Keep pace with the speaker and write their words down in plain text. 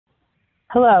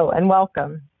Hello and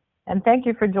welcome, and thank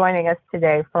you for joining us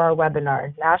today for our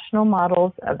webinar, National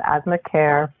Models of Asthma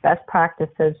Care, Best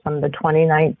Practices from the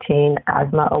 2019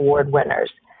 Asthma Award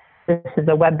Winners. This is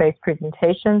a web-based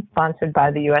presentation sponsored by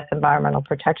the U.S. Environmental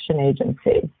Protection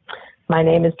Agency. My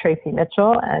name is Tracy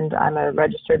Mitchell, and I'm a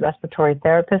registered respiratory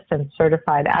therapist and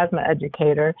certified asthma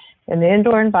educator in the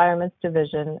Indoor Environments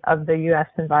Division of the U.S.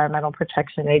 Environmental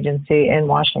Protection Agency in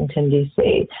Washington,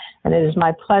 D.C. And it is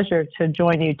my pleasure to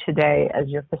join you today as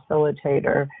your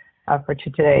facilitator for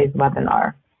today's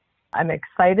webinar. I'm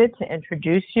excited to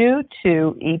introduce you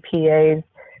to EPA's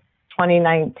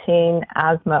 2019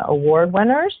 Asthma Award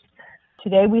winners.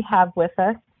 Today we have with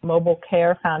us Mobile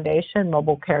Care Foundation,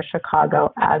 Mobile Care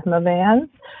Chicago Asthma Vans.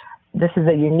 This is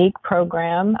a unique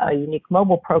program, a unique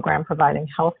mobile program providing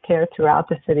health care throughout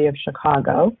the city of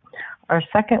Chicago. Our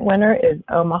second winner is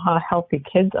Omaha Healthy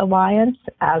Kids Alliance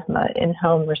Asthma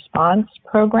In-Home Response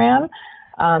Program.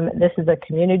 This is a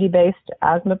community-based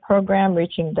asthma program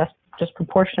reaching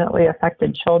disproportionately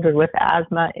affected children with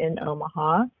asthma in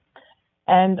Omaha.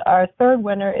 And our third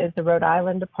winner is the Rhode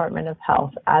Island Department of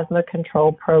Health Asthma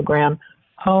Control Program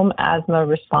Home Asthma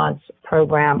Response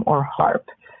Program, or HARP.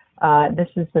 This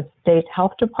is the state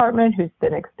health department who's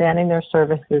been expanding their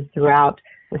services throughout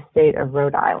the state of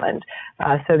Rhode Island.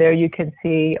 So there you can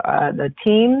see the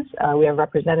teams. We have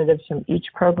representatives from each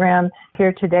program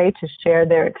here today to share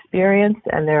their experience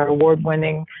and their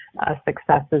award-winning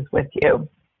successes with you.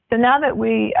 So now that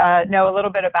we know a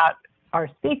little bit about our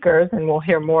speakers, and we'll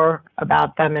hear more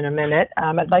about them in a minute,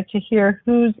 I'd like to hear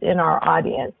who's in our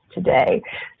audience today.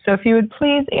 So if you would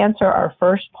please answer our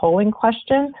first polling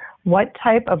question, what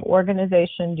type of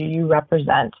organization do you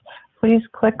represent? Please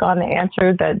click on the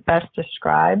answer that best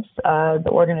describes the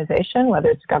organization, whether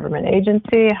it's a government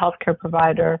agency, a healthcare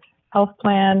provider, health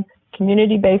plan,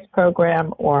 community-based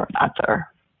program, or other.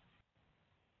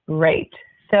 Great.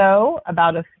 So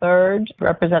about a third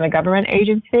represent a government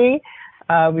agency.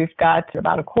 We've got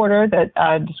about a quarter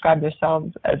that describe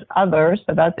themselves as others,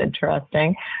 so that's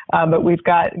interesting. But we've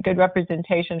got good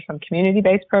representations from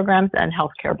community-based programs and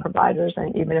healthcare providers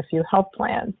and even a few health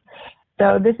plans.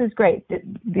 So this is great.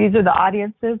 These are the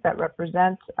audiences that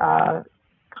represent the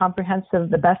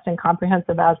best in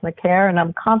comprehensive asthma care, and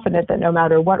I'm confident that no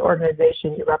matter what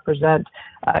organization you represent,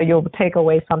 you'll take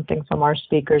away something from our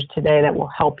speakers today that will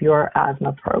help your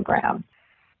asthma program.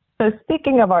 So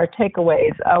speaking of our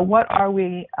takeaways, what are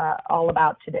we all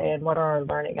about today and what are our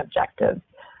learning objectives?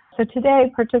 So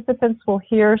today, participants will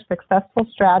hear successful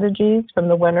strategies from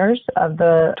the winners of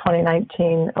the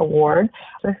 2019 award,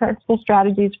 successful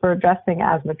strategies for addressing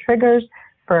asthma triggers,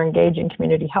 for engaging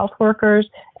community health workers,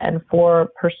 and for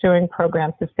pursuing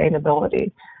program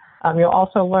sustainability. You'll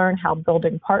also learn how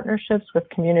building partnerships with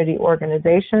community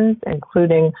organizations,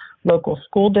 including local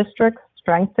school districts,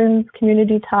 strengthens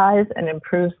community ties and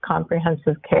improves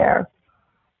comprehensive care.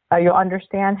 You'll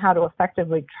understand how to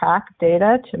effectively track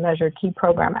data to measure key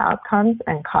program outcomes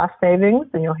and cost savings,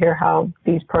 and you'll hear how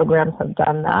these programs have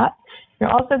done that.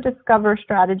 You'll also discover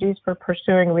strategies for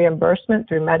pursuing reimbursement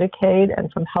through Medicaid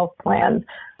and from health plans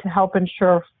to help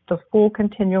ensure the full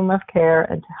continuum of care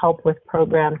and to help with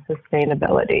program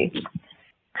sustainability.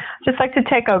 Just like to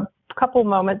take a couple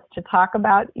moments to talk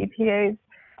about EPA's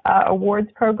awards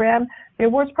program. The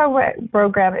awards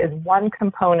program is one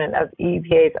component of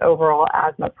EPA's overall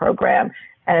asthma program,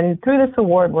 and through this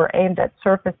award we're aimed at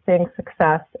surfacing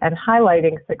success and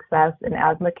highlighting success in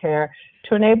asthma care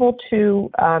to enable to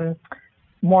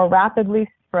more rapidly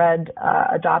spread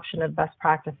adoption of best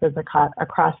practices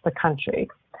across the country.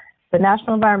 The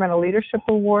National Environmental Leadership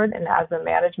Award in Asthma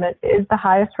Management is the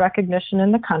highest recognition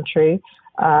in the country.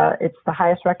 It's the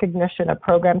highest recognition a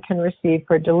program can receive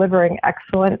for delivering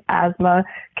excellent asthma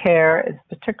care,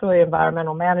 particularly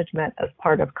environmental management, as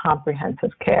part of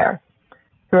comprehensive care.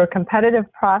 Through a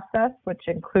competitive process, which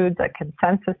includes a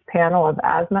consensus panel of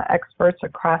asthma experts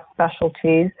across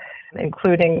specialties,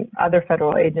 including other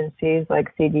federal agencies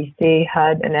like CDC,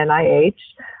 HUD, and NIH,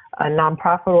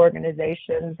 nonprofit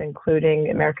organizations, including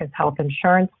America's Health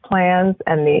Insurance Plans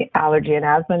and the Allergy and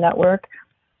Asthma Network,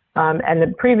 and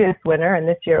the previous winner, and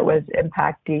this year it was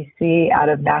Impact DC out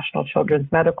of National Children's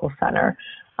Medical Center.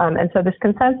 And so this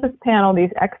consensus panel, these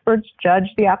experts judge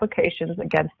the applications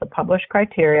against the published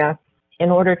criteria in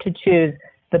order to choose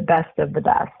the best of the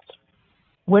best.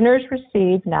 Winners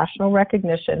receive national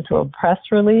recognition through a press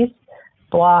release,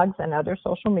 blogs, and other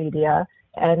social media,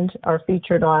 and are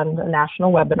featured on a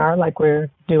national webinar like we're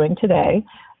doing today.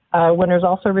 Winners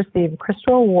also receive a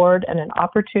Crystal Award and an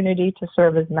opportunity to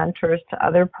serve as mentors to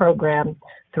other programs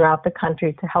throughout the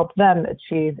country to help them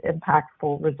achieve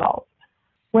impactful results.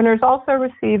 Winners also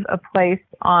receive a place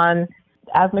on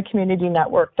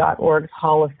AsthmaCommunityNetwork.org's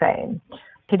Hall of Fame.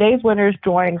 Today's winners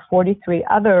join 43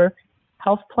 other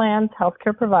health plans,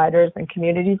 healthcare providers, and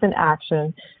communities in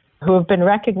action who have been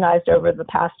recognized over the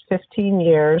past 15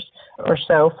 years or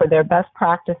so for their best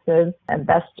practices and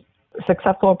best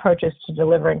successful approaches to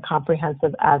delivering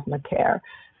comprehensive asthma care.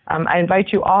 I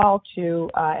invite you all to,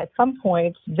 at some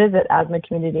point, visit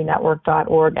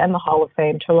AsthmaCommunityNetwork.org and the Hall of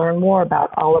Fame to learn more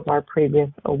about all of our previous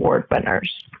award winners.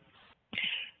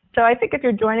 So I think if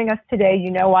you're joining us today,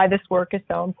 you know why this work is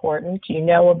so important. You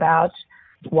know about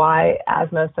why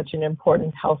asthma is such an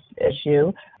important health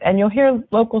issue. And you'll hear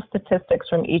local statistics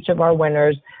from each of our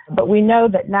winners, but we know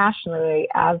that nationally,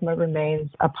 asthma remains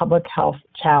a public health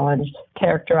challenge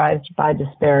characterized by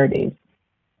disparities.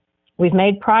 We've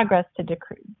made progress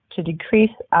to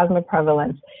decrease asthma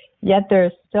prevalence, yet there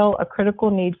is still a critical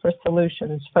need for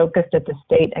solutions focused at the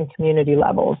state and community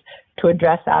levels to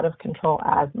address out-of-control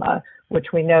asthma, which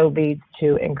we know leads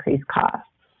to increased costs.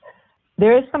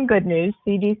 There is some good news.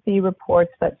 CDC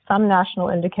reports that some national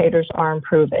indicators are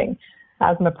improving.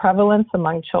 Asthma prevalence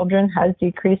among children has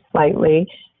decreased slightly,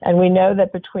 and we know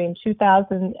that between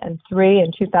 2003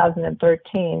 and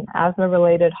 2013,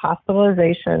 asthma-related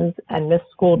hospitalizations and missed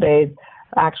school days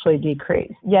actually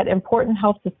decreased. Yet important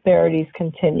health disparities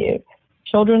continue.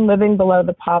 Children living below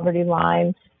the poverty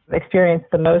line experience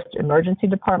the most emergency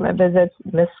department visits,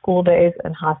 missed school days,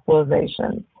 and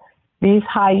hospitalizations. These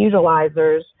high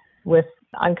utilizers with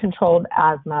uncontrolled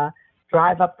asthma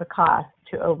drive up the cost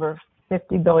to over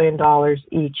 $50 billion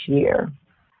each year.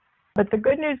 But the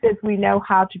good news is we know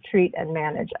how to treat and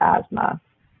manage asthma.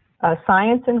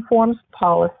 Science informs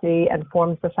policy and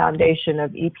forms the foundation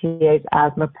of EPA's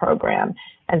asthma program.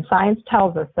 And science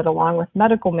tells us that along with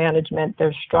medical management,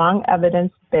 there's strong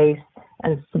evidence base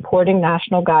and supporting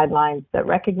national guidelines that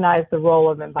recognize the role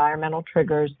of environmental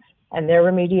triggers and their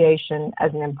remediation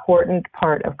as an important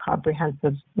part of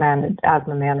comprehensive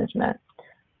asthma management.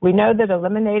 We know that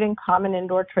eliminating common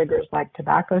indoor triggers like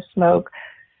tobacco smoke,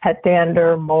 pet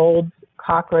dander, molds,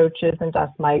 cockroaches, and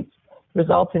dust mites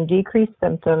results in decreased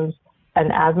symptoms and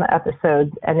asthma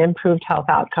episodes and improved health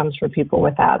outcomes for people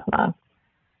with asthma.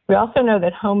 We also know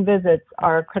that home visits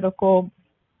are a critical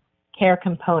care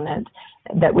component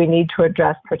that we need to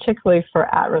address, particularly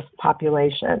for at-risk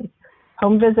populations.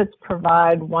 Home visits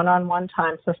provide one-on-one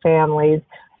time for families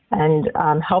and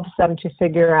helps them to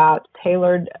figure out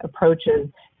tailored approaches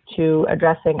to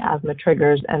addressing asthma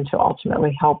triggers and to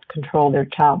ultimately help control their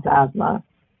child's asthma.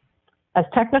 As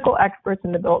technical experts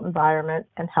in the built environment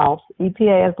and health,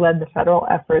 EPA has led the federal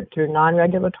effort through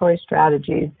non-regulatory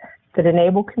strategies that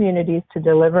enable communities to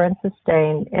deliver and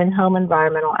sustain in-home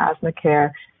environmental asthma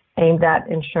care aimed at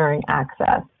ensuring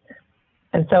access.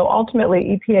 And so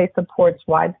ultimately, EPA supports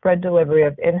widespread delivery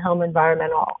of in-home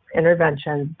environmental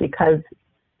interventions because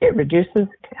it reduces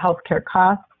healthcare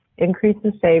costs,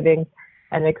 increases savings,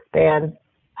 and expands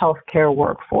healthcare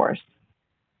workforce.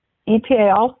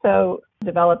 EPA also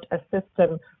developed a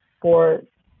system for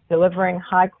delivering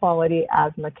high-quality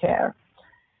asthma care,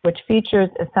 which features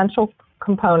essential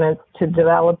components to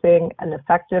developing an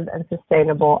effective and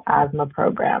sustainable asthma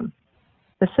program.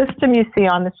 The system you see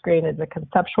on the screen is a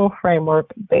conceptual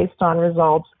framework based on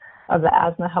results of the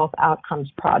Asthma Health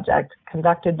Outcomes Project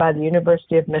conducted by the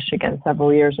University of Michigan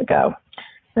several years ago.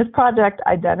 This project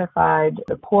identified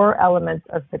the core elements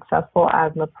of successful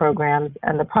asthma programs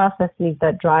and the processes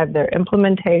that drive their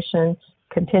implementation,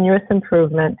 continuous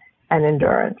improvement, and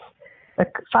endurance. The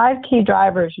 5 key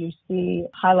drivers you see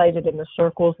highlighted in the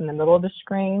circles in the middle of the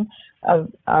screen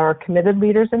are committed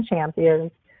leaders and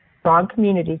champions, strong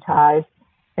community ties,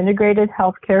 integrated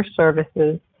healthcare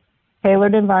services,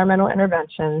 tailored environmental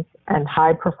interventions, and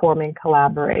high-performing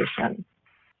collaboration.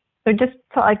 So just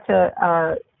like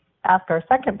to ask our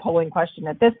second polling question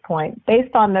at this point,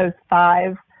 based on those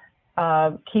 5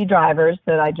 key drivers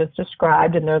that I just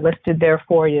described, and they're listed there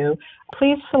for you,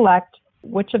 please select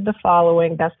which of the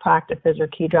following best practices or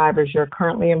key drivers you're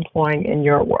currently employing in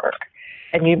your work,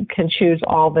 and you can choose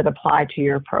all that apply to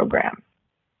your program.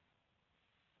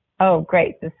 Oh,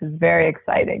 great. This is very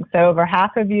exciting. So over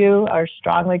half of you are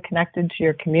strongly connected to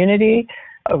your community.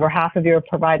 Over half of you are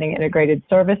providing integrated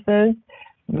services.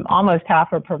 Almost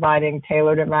half are providing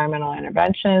tailored environmental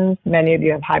interventions. Many of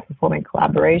you have high-performing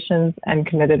collaborations and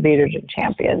committed leaders and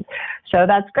champions. So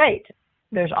that's great.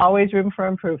 There's always room for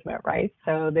improvement, right?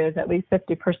 So there's at least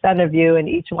 50% of you in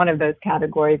each one of those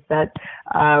categories that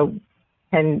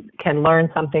can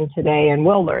learn something today and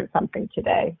will learn something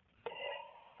today.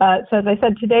 So as I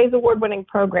said, today's award-winning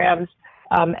programs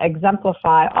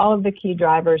exemplify all of the key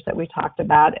drivers that we talked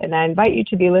about, and I invite you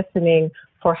to be listening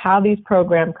for how these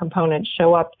program components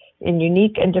show up in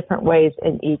unique and different ways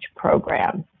in each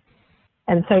program.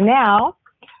 And so now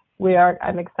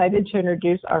I'm excited to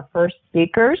introduce our first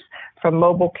speakers from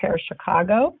Mobile Care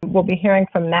Chicago. We'll be hearing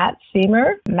from Matt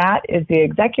Seymour. Matt is the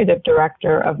Executive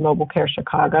Director of Mobile Care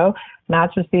Chicago.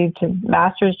 Matt's received a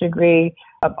master's degree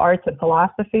of Arts and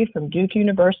Philosophy from Duke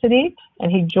University,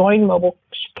 and he joined Mobile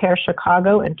Care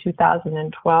Chicago in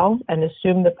 2012 and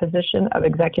assumed the position of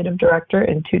Executive Director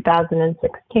in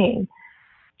 2016.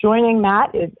 Joining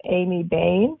Matt is Amy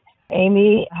Bain.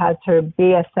 Amy has her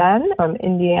BSN from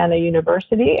Indiana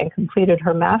University and completed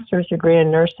her master's degree in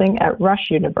nursing at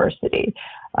Rush University.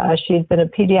 She's been a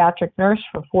pediatric nurse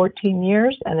for 14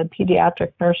 years and a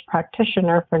pediatric nurse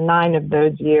practitioner for 9 of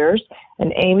those years.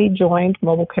 And Amy joined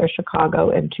Mobile Care Chicago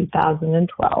in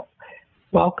 2012.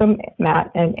 Welcome, Matt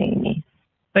and Amy.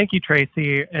 Thank you,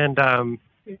 Tracy. And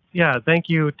thank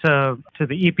you to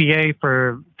the EPA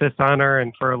for this honor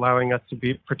and for allowing us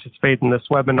to participate in this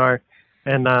webinar.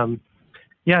 And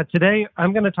today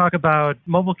I'm going to talk about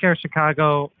Mobile Care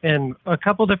Chicago in a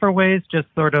couple different ways, just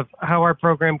sort of how our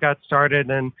program got started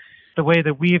and the way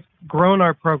that we've grown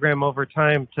our program over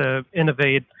time to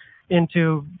innovate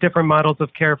into different models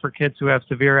of care for kids who have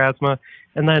severe asthma.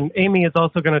 And then Amy is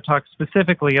also going to talk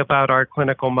specifically about our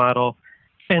clinical model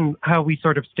and how we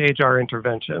sort of stage our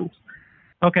interventions.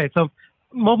 Okay, so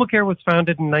Mobile Care was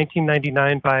founded in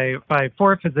 1999 by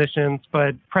 4 physicians,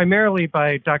 but primarily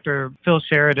by Dr. Phil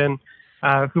Sheridan,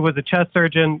 who was a chest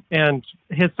surgeon, and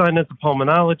his son is a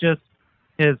pulmonologist.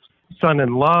 His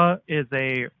son-in-law is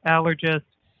an allergist,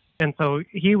 and so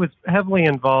he was heavily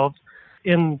involved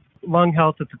in lung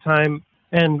health at the time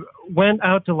and went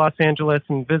out to Los Angeles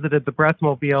and visited the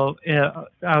Breathmobile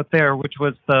out there, which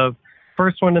was the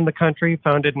first one in the country,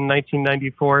 founded in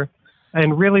 1994,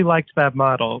 and really liked that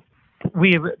model.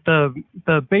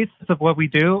 The basis of what we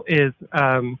do is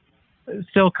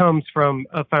still comes from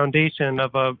a foundation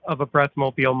of a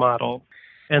Breathmobile model,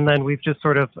 and then we've just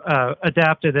sort of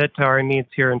adapted it to our needs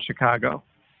here in Chicago.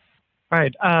 All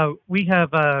right, we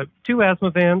have 2 asthma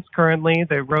vans currently.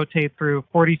 They rotate through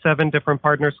 47 different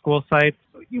partner school sites.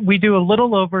 We do a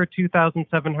little over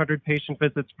 2,700 patient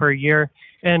visits per year,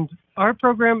 and our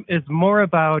program is more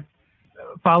about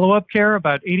follow-up care.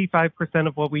 About 85%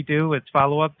 of what we do is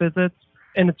follow-up visits,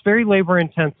 and it's very labor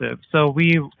intensive. So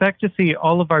we expect to see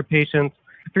all of our patients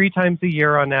 3 times a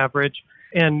year on average,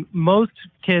 and most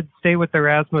kids stay with their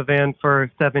asthma van for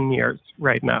 7 years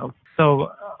right now.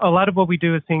 So a lot of what we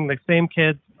do is seeing the same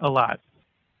kids a lot.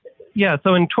 Yeah,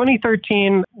 so in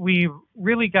 2013, we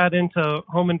really got into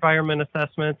home environment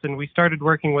assessments, and we started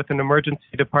working with an emergency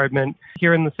department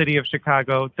here in the city of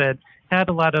Chicago that had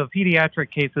a lot of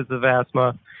pediatric cases of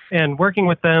asthma. And working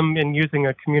with them and using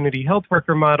a community health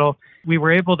worker model, we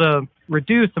were able to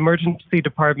reduce emergency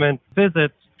department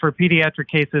visits for pediatric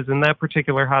cases in that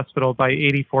particular hospital by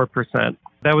 84%.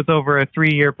 That was over a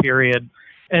 3-year period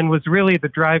and was really the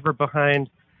driver behind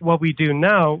what we do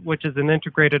now, which is an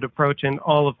integrated approach in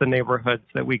all of the neighborhoods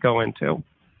that we go into.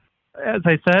 As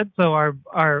I said, so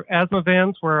our asthma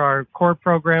vans were our core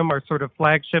program, our sort of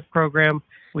flagship program.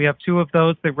 We have 2 of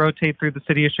those that rotate through the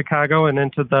city of Chicago and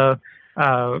into the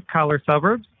collar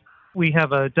suburbs. We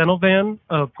have a dental van,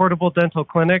 a portable dental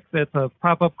clinic that's a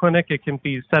pop-up clinic. It can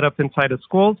be set up inside of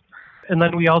schools. And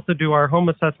then we also do our home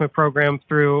assessment program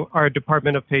through our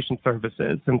Department of Patient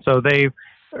Services. And so they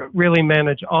really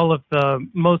manage all of the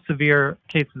most severe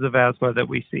cases of asthma that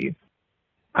we see.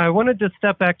 I wanted to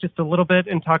step back just a little bit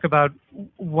and talk about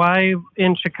why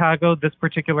in Chicago this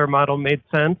particular model made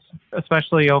sense,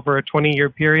 especially over a 20-year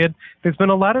period. There's been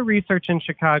a lot of research in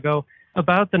Chicago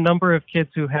about the number of kids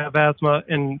who have asthma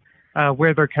and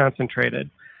where they're concentrated.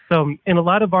 So in a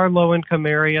lot of our low-income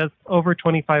areas, over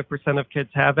 25% of kids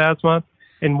have asthma.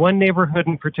 In one neighborhood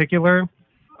in particular,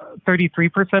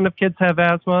 33% of kids have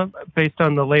asthma based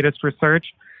on the latest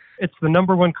research. It's the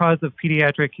number 1 cause of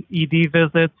pediatric ED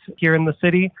visits here in the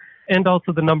city, and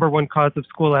also the number 1 cause of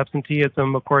school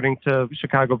absenteeism, according to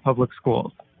Chicago Public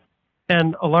Schools.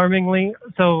 And alarmingly,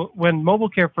 so when Mobile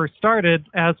Care first started,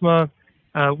 asthma,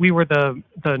 we were the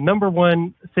number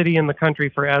 1 city in the country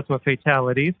for asthma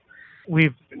fatalities.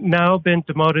 We've now been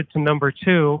demoted to number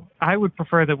 2. I would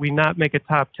prefer that we not make a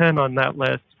top 10 on that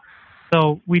list.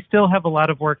 So we still have a lot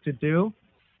of work to do,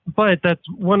 but that's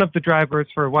one of the drivers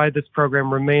for why this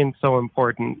program remains so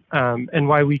important and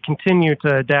why we continue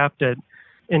to adapt it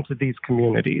into these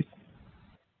communities.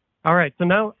 All right, so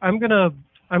now I'm gonna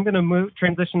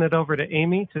transition it over to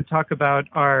Amy to talk about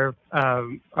our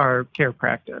care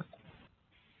practice.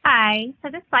 Hi, so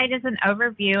this slide is an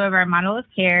overview of our model of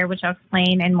care, which I'll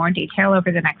explain in more detail over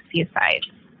the next few slides.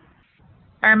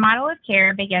 Our model of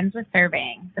care begins with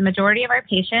surveying. The majority of our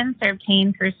patients are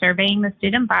obtained through surveying the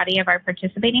student body of our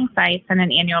participating sites on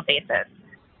an annual basis.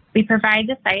 We provide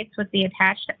the sites with the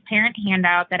attached parent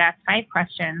handout that asks 5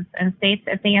 questions and states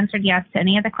if they answered yes to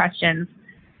any of the questions,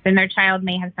 then their child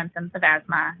may have symptoms of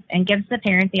asthma, and gives the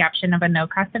parent the option of a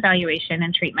no-cost evaluation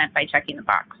and treatment by checking the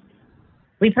box.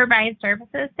 We provide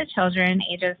services to children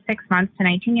ages 6 months to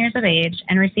 19 years of age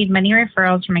and receive many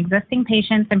referrals from existing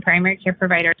patients and primary care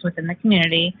providers within the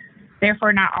community.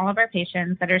 Therefore, not all of our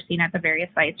patients that are seen at the various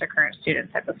sites are current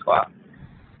students at the school.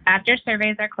 After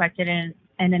surveys are collected, an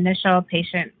initial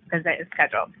patient visit is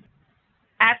scheduled.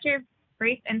 After a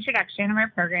brief introduction of our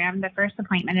program, the first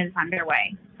appointment is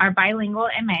underway. Our bilingual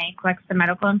MA collects the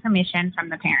medical information from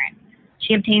the parent.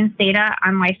 She obtains data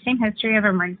on lifetime history of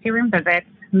emergency room visits,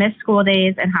 missed school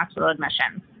days, and hospital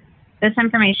admissions. This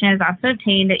information is also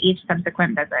obtained at each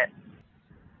subsequent visit.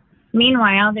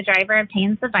 Meanwhile, the driver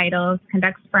obtains the vitals,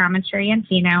 conducts spirometry and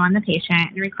pheno on the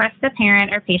patient, and requests the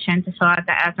parent or patient to fill out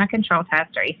the asthma control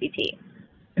test or ACT.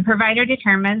 The provider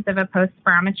determines if a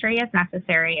post-spirometry is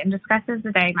necessary and discusses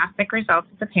the diagnostic results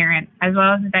with the parent, as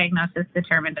well as the diagnosis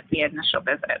determined at the initial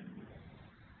visit.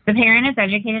 The parent is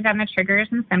educated on the triggers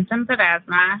and symptoms of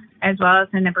asthma, as well as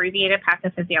an abbreviated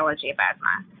pathophysiology of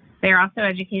asthma. They are also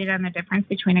educated on the difference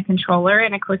between a controller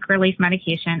and a quick relief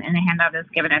medication, and a handout is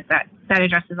given that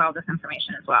addresses all this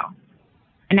information as well.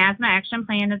 An asthma action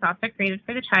plan is also created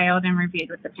for the child and reviewed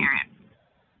with the parent.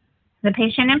 The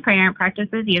patient and parent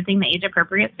practices using the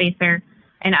age-appropriate spacer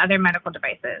and other medical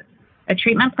devices. A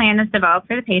treatment plan is developed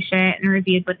for the patient and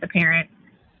reviewed with the parent.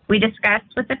 We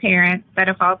discussed with the parent that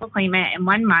a follow-up appointment in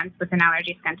 1 month with an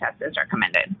allergy skin test is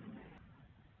recommended.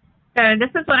 So this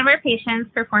is one of our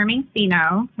patients performing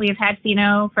pheno. We've had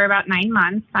pheno for about 9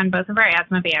 months on both of our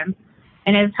asthma bands,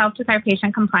 and it has helped with our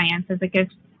patient compliance as it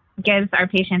gives our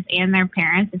patients and their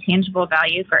parents a tangible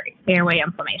value for airway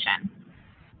inflammation.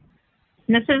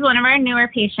 This is one of our newer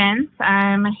patients.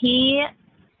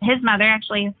 His mother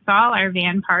actually saw our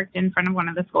van parked in front of one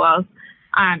of the schools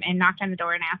and knocked on the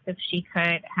door and asked if she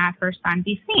could have her son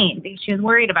be seen because she was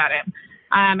worried about him.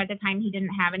 At the time, he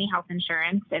didn't have any health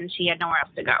insurance and she had nowhere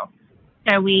else to go.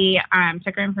 So we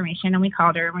took her information and we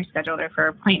called her and we scheduled her for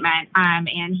an appointment,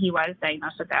 and he was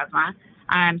diagnosed with asthma.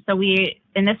 So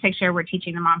in this picture, we're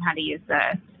teaching the mom how to use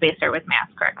the spacer with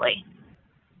mask correctly.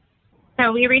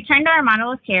 So we returned to our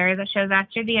model of care that shows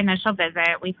after the initial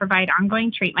visit, we provide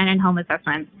ongoing treatment and home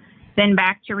assessments, then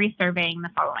back to resurveying the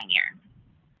following year.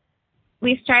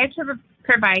 We strive to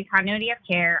provide continuity of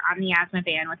care on the asthma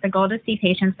van with the goal to see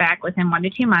patients back within 1 to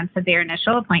 2 months of their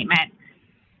initial appointment.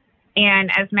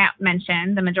 And as Matt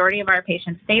mentioned, the majority of our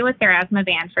patients stay with their asthma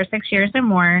van for 6 years or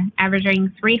more,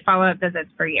 averaging 3 follow-up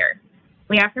visits per year.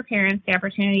 We offer parents the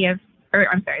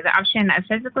option of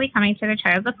physically coming to their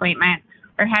child's appointment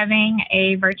or having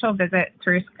a virtual visit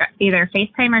through either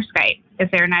FaceTime or Skype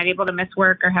if they're not able to miss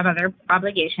work or have other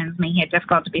obligations making it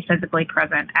difficult to be physically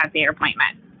present at their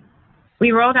appointment.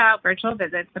 We rolled out virtual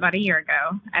visits about a year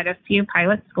ago at a few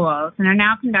pilot schools and are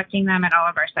now conducting them at all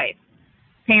of our sites.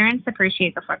 Parents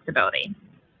appreciate the flexibility.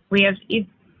 We have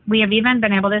even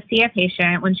been able to see a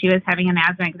patient when she was having an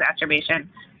asthma exacerbation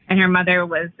and her mother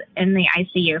was in the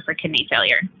ICU for kidney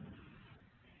failure.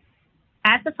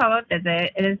 At the follow-up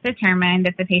visit, it is determined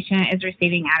if the patient is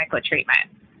receiving adequate treatment.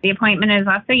 The appointment is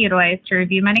also utilized to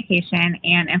review medication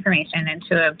and information and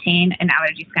to obtain an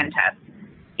allergy skin test.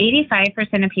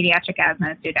 85% of pediatric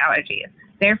asthma is due to allergies.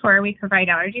 Therefore, we provide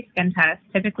allergy skin tests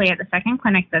typically at the second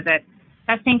clinic visit,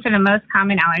 testing for the most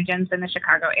common allergens in the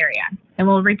Chicago area, and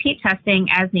we'll repeat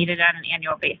testing as needed on an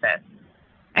annual basis.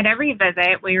 At every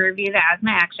visit, we review the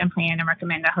asthma action plan and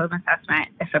recommend a home assessment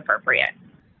if appropriate.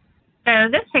 So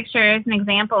this picture is an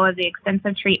example of the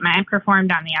extensive treatment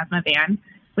performed on the asthma van.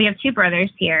 We have 2 brothers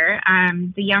here.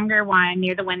 The younger one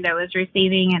near the window is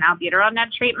receiving an albuterol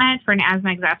neb treatment for an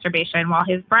asthma exacerbation, while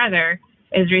his brother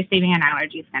is receiving an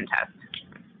allergy skin test.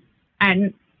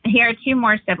 And here are 2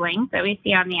 more siblings that we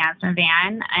see on the asthma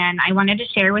van, and I wanted to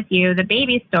share with you the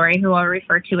baby story, who I'll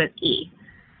refer to as E.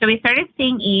 So we started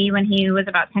seeing E when he was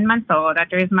about 10 months old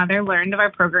after his mother learned of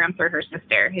our program through her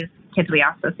sister, whose kids we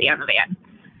also see on the van.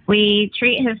 We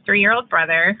treat his 3-year-old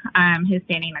brother, who's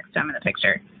standing next to him in the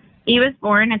picture. He was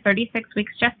born at 36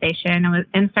 weeks gestation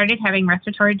and started having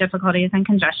respiratory difficulties and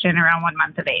congestion around 1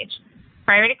 month of age.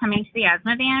 Prior to coming to the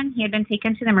asthma van, he had been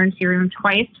taken to the emergency room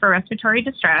twice for respiratory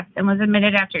distress and was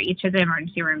admitted after each of the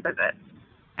emergency room visits.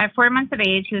 At 4 months of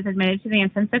age, he was admitted to the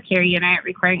intensive care unit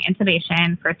requiring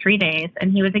intubation for 3 days,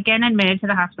 and he was again admitted to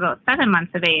the hospital at 7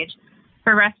 months of age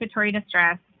for respiratory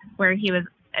distress, where he was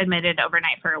admitted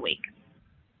overnight for a week.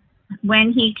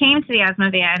 When he came to the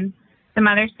asthma van, The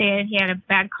mother stated he had a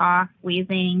bad cough,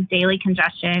 wheezing, daily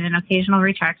congestion, and occasional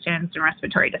retractions and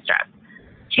respiratory distress.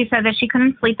 She said that she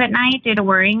couldn't sleep at night due to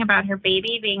worrying about her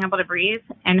baby being able to breathe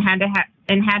and had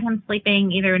him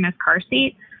sleeping either in his car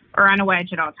seat or on a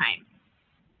wedge at all times.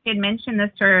 She had mentioned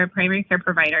this to her primary care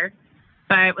provider,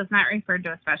 but was not referred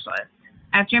to a specialist.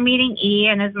 After meeting E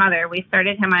and his mother, we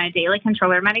started him on a daily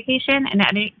controller medication and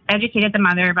educated the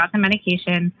mother about the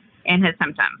medication and his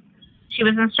symptoms. She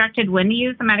was instructed when to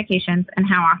use the medications and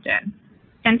how often.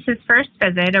 Since his first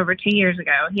visit over 2 years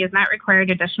ago, he has not required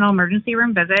additional emergency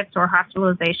room visits or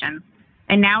hospitalizations,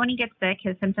 and now when he gets sick,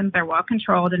 his symptoms are well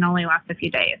controlled and only last a few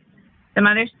days. The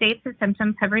mother states his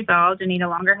symptoms have resolved and he no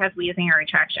longer has wheezing or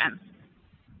retractions.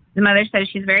 The mother says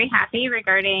she's very happy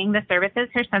regarding the services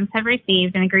her sons have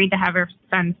received and agreed to have her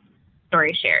son's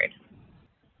story shared.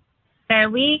 So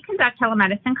we conduct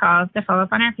telemedicine calls to follow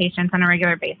up on our patients on a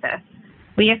regular basis.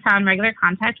 We have found regular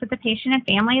contact with the patient and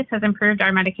families has improved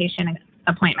our medication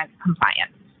appointment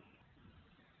compliance.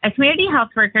 A community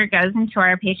health worker goes into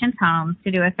our patients' homes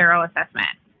to do a thorough assessment.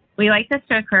 We like this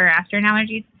to occur after an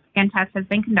allergy skin test has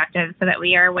been conducted so that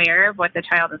we are aware of what the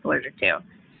child is allergic to.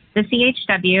 The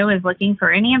CHW is looking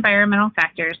for any environmental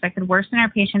factors that could worsen our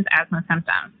patient's asthma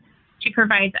symptoms. She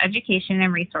provides education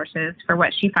and resources for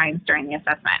what she finds during the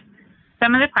assessment.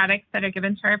 Some of the products that are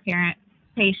given to our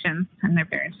patients and their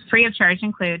parents free of charge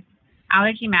include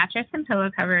allergy mattress and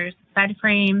pillow covers, bed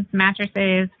frames,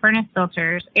 mattresses, furnace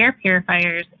filters, air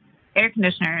purifiers, air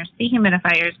conditioners,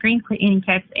 dehumidifiers, green cleaning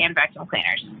kits, and vacuum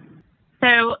cleaners.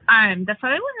 So the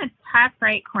photo in the top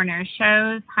right corner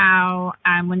shows how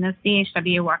when the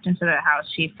CHW walked into the house,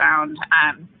 she found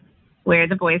where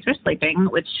the boys were sleeping,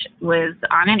 which was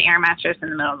on an air mattress in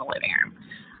the middle of the living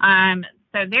room.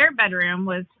 So their bedroom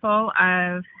was full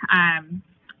of,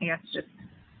 just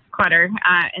clutter,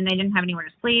 and they didn't have anywhere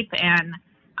to sleep. And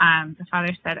the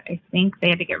father said, I think they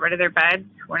had to get rid of their beds.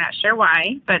 We're not sure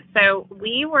why. But so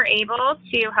we were able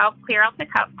to help clear out the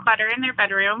clutter in their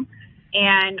bedroom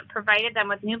and provided them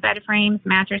with new bed frames,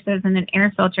 mattresses, and an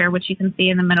air filter, which you can see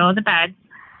in the middle of the bed.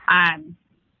 And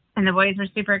the boys were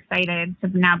super excited to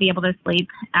now be able to sleep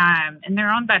in their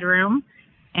own bedroom.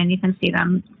 And you can see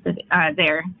them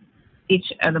there.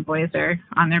 Each of the boys are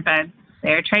on their beds.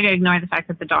 They're trying to ignore the fact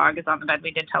that the dog is on the bed.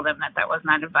 We did tell them that that was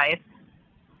not advice.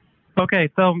 Okay,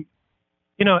 so,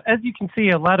 as you can see,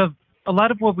 a lot of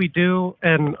what we do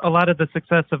and a lot of the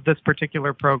success of this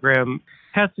particular program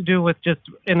has to do with just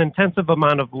an intensive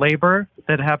amount of labor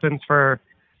that happens for,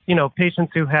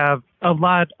 patients who have a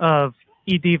lot of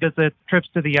ED visits, trips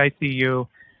to the ICU,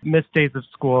 missed days of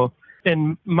school,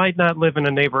 and might not live in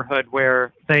a neighborhood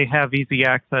where they have easy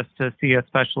access to see a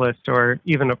specialist or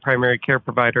even a primary care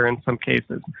provider in some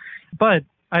cases. But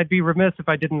I'd be remiss if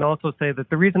I didn't also say that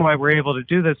the reason why we're able to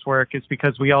do this work is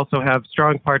because we also have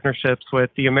strong partnerships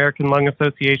with the American Lung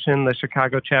Association, the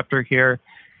Chicago chapter here,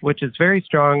 which is very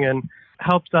strong and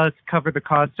helps us cover the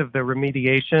cost of the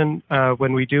remediation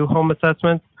when we do home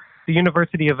assessments. The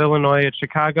University of Illinois at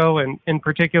Chicago, and in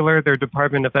particular their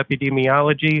Department of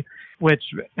Epidemiology, which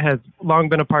has long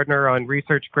been a partner on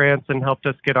research grants and helped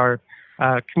us get our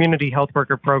community health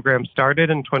worker program started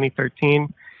in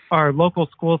 2013. Our local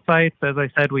school sites, as I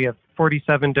said, we have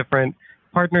 47 different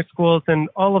partner schools, and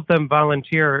all of them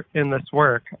volunteer in this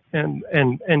work and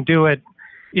do it,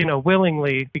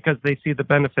 willingly because they see the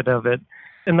benefit of it.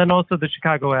 And then also the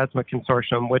Chicago Asthma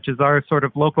Consortium, which is our sort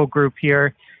of local group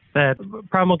here that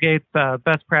promulgates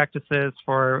best practices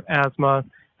for asthma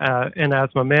and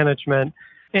asthma management,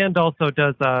 and also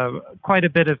does quite a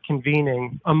bit of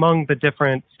convening among the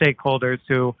different stakeholders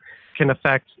who can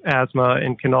affect asthma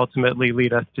and can ultimately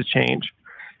lead us to change.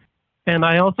 And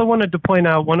I also wanted to point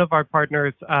out one of our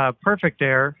partners, Perfect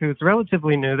Air, who's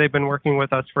relatively new. They've been working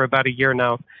with us for about a year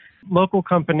now. Local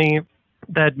company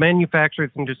that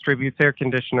manufactures and distributes air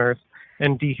conditioners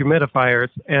and dehumidifiers,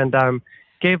 and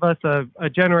gave us a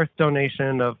generous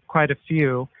donation of quite a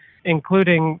few,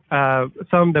 including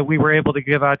some that we were able to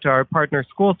give out to our partner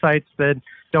school sites that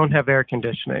don't have air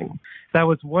conditioning. That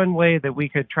was one way that we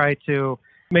could try to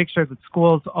make sure that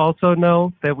schools also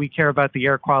know that we care about the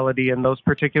air quality in those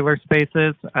particular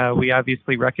spaces. We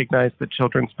obviously recognize that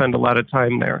children spend a lot of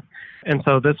time there. And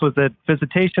so this was at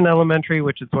Visitation Elementary,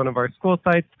 which is one of our school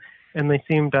sites, and they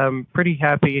seemed pretty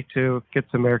happy to get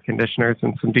some air conditioners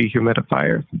and some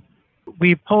dehumidifiers.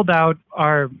 We pulled out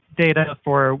our data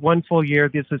for 1 full year.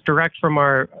 This is direct from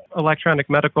our electronic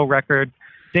medical record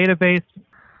database.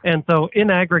 And so in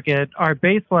aggregate, our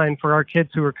baseline for our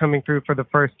kids who are coming through for the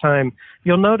first time,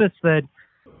 you'll notice that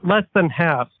less than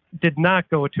half did not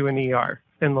go to an ER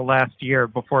in the last year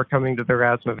before coming to their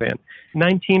asthma van.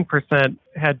 19%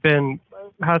 had been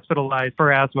hospitalized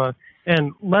for asthma,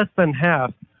 and less than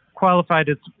half qualified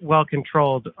as well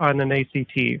controlled on an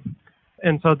ACT.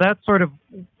 And so that's sort of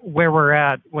where we're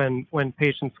at when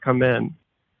patients come in.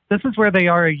 This is where they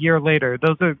are a year later.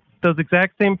 Those are those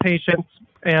exact same patients,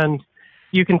 and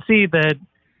you can see that,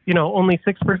 only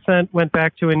 6% went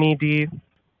back to an ED,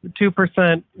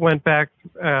 2% went back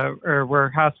or were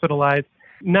hospitalized.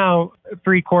 Now,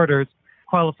 3/4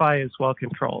 qualify as well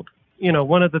controlled.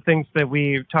 One of the things that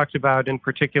we talked about in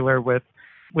particular with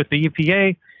the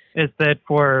EPA is that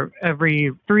for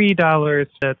every $3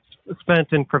 that's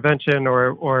spent in prevention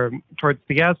or towards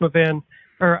the asthma van,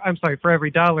 for every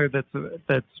dollar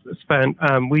that's spent,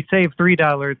 we save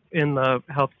 $3 in the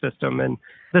health system. And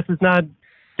this is not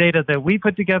data that we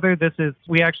put together.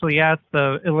 We actually asked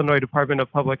the Illinois Department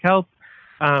of Public Health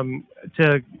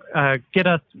to get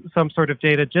us some sort of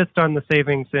data just on the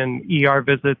savings in ER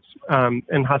visits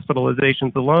and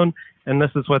hospitalizations alone, and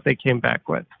this is what they came back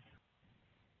with.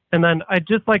 And then I'd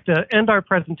just like to end our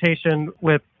presentation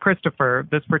with Christopher,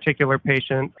 this particular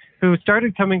patient, who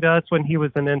started coming to us when he was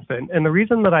an infant. And the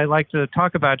reason that I like to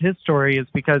talk about his story is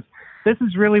because this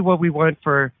is really what we want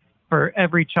for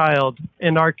every child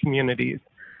in our communities.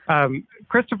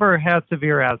 Christopher has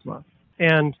severe asthma,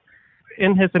 and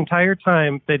in his entire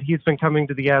time that he's been coming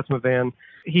to the asthma van,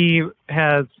 he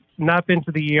has not been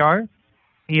to the ER,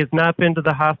 he has not been to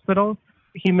the hospital,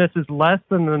 he misses less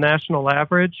than the national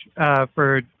average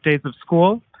for days of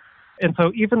school. And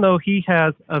so even though he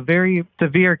has a very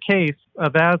severe case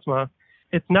of asthma,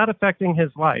 it's not affecting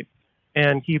his life.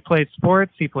 And he plays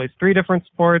sports, he plays 3 different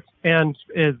sports, and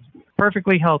is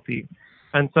perfectly healthy.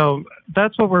 And so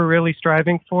that's what we're really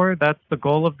striving for. That's the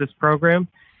goal of this program,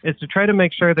 is to try to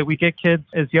make sure that we get kids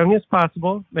as young as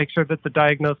possible, make sure that the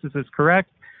diagnosis is correct,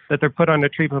 that they're put on a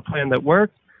treatment plan that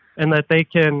works, and that they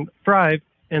can thrive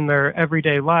in their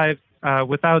everyday lives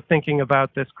without thinking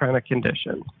about this chronic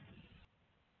condition.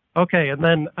 Okay, and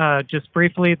then just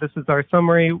briefly, this is our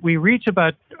summary. We reach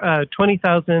about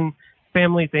 20,000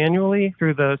 families annually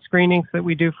through the screenings that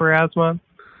we do for asthma.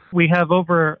 We have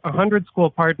over 100 school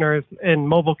partners in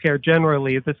mobile care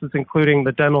generally. This is including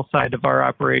the dental side of our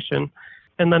operation.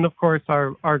 And then, of course,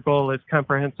 our goal is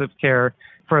comprehensive care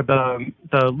for the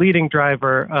leading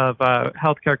driver of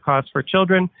healthcare costs for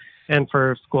children and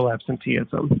for school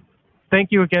absenteeism.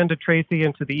 Thank you again to Tracy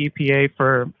and to the EPA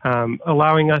for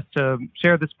allowing us to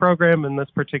share this program and this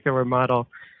particular model.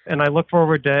 And I look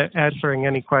forward to answering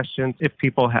any questions if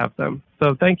people have them.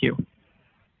 So thank you.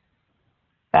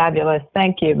 Fabulous.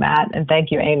 Thank you, Matt, and thank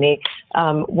you, Amy.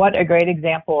 What a great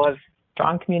example of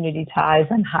strong community ties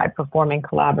and high-performing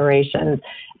collaborations,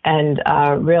 and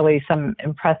really some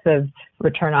impressive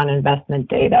return on investment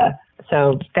data.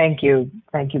 So thank you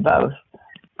both.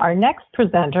 Our next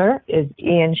presenter is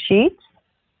Ian Sheets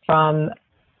from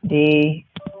the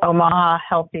Omaha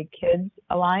Healthy Kids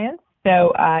Alliance.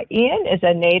 So Ian is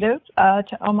a native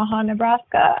to Omaha,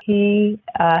 Nebraska. He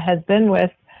has been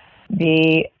with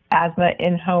the Asthma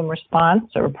In-Home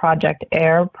Response, or Project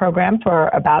AIR program, for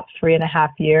about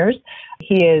 3.5 years.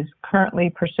 He is currently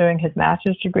pursuing his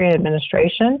master's degree in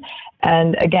administration.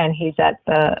 And again, he's at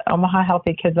the Omaha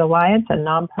Healthy Kids Alliance, a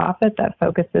nonprofit that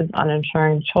focuses on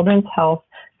ensuring children's health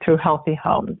through healthy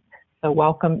homes. So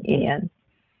welcome, Ian.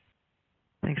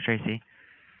 Thanks, Tracy.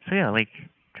 So yeah, like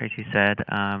Tracy said,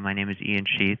 my name is Ian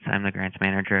Sheets. I'm the grants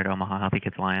manager at Omaha Healthy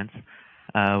Kids Alliance.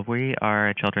 We are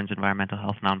a children's environmental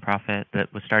health nonprofit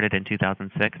that was started in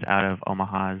 2006 out of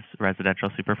Omaha's residential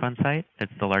Superfund site.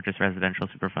 It's the largest residential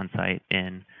Superfund site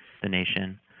in the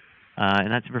nation.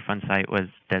 And that Superfund site was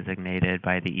designated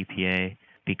by the EPA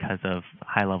because of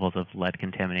high levels of lead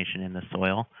contamination in the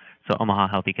soil. So Omaha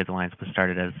Healthy Kids Alliance was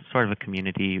started as sort of a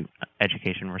community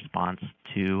education response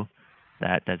to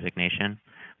that designation.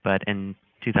 But in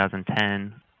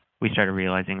 2010, we started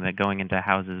realizing that going into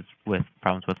houses with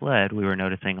problems with lead, we were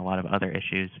noticing a lot of other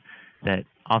issues that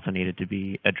also needed to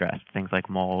be addressed, things like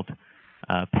mold,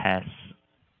 pests,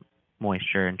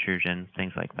 moisture intrusion,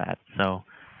 things like that. So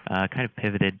kind of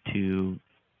pivoted to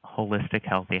holistic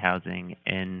healthy housing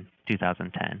in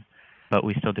 2010. But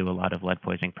we still do a lot of lead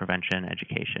poisoning prevention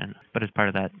education. But as part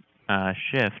of that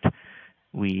shift,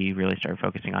 we really started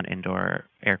focusing on indoor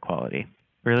air quality.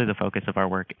 Really the focus of our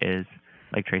work is,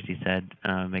 like Tracy said,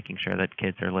 making sure that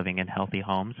kids are living in healthy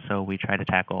homes. So we try to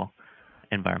tackle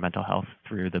environmental health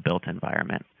through the built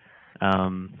environment.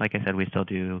 Like I said, we still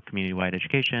do community-wide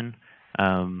education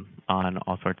on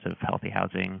all sorts of healthy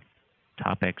housing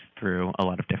topics through a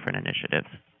lot of different initiatives.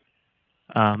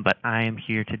 But I am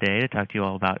here today to talk to you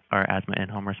all about our Asthma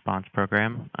In-Home Response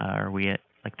program, or we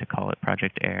like to call it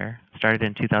Project AIR. Started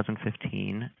in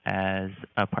 2015 as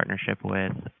a partnership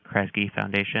with Kresge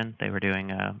Foundation. They were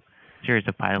doing series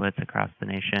of pilots across the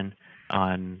nation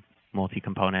on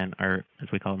multi-component, or as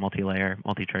we call it, multi-layer,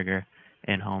 multi-trigger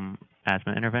in-home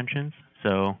asthma interventions.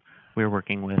 So we're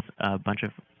working with a bunch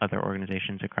of other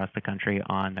organizations across the country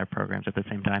on their programs at the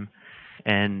same time.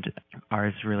 And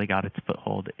ours really got its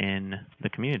foothold in the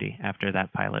community after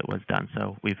that pilot was done.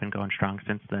 So we've been going strong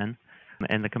since then.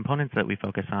 And the components that we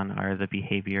focus on are the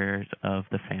behaviors of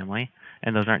the family.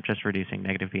 And those aren't just reducing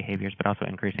negative behaviors, but also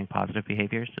increasing positive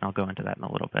behaviors. And I'll go into that in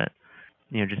a little bit.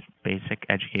 Just basic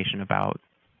education about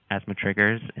asthma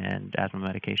triggers and asthma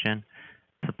medication,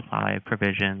 supply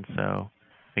provision, so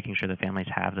making sure that families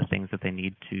have the things that they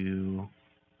need to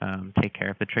take care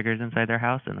of the triggers inside their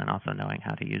house, and then also knowing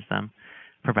how to use them,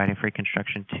 providing free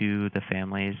construction to the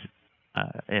families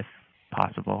if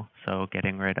possible, so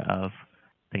getting rid of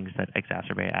things that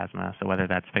exacerbate asthma, so whether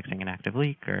that's fixing an active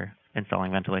leak or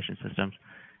installing ventilation systems,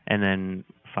 and then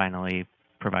finally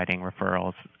providing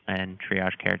referrals and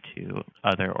triage care to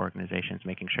other organizations,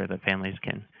 making sure that families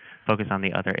can focus on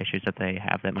the other issues that they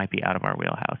have that might be out of our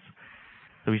wheelhouse.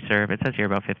 So we serve, it says here,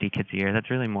 about 50 kids a year.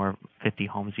 That's really more 50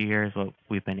 homes a year is what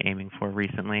we've been aiming for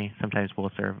recently. Sometimes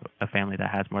we'll serve a family that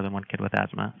has more than one kid with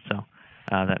asthma. So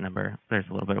that number, there's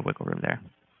a little bit of wiggle room there.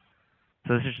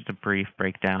 So this is just a brief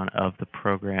breakdown of the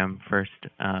program. First,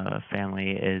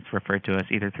 family is referred to us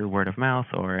either through word of mouth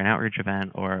or an outreach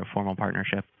event or a formal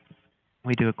partnership.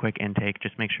 We do a quick intake,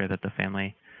 just make sure that the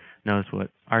family knows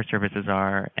what our services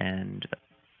are and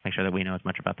make sure that we know as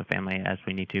much about the family as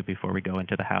we need to before we go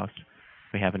into the house.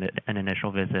 We have an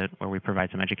initial visit where we provide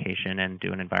some education and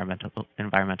do an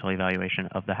environmental evaluation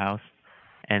of the house.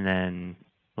 And then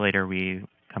later we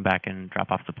come back and drop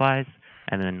off supplies.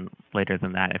 And then later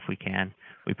than that, if we can,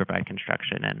 we provide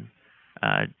construction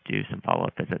and do some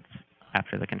follow-up visits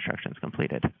after the construction is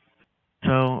completed.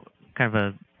 So kind of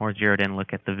a more zeroed-in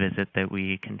look at the visit that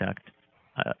we conduct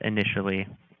initially.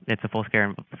 It's a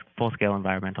full-scale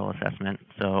environmental assessment.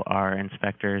 So our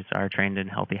inspectors are trained in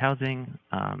healthy housing,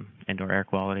 indoor air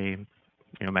quality,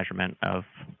 measurement of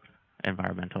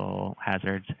environmental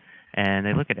hazards, and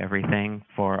they look at everything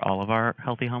for all of our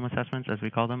healthy home assessments, as we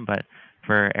call them. But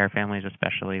for air families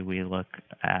especially, we look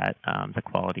at the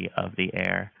quality of the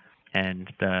air and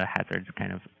the hazards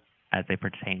kind of as they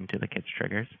pertain to the kids'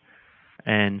 triggers.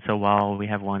 And so while we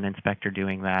have one inspector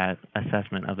doing that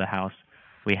assessment of the house,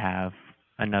 we have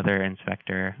another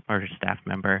inspector or staff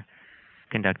member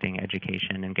conducting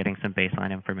education and getting some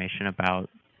baseline information about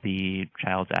the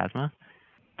child's asthma.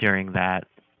 During that,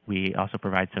 we also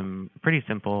provide some pretty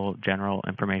simple general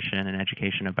information and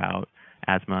education about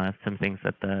asthma, some things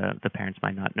that the parents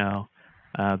might not know,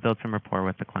 build some rapport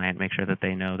with the client, make sure that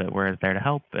they know that we're there to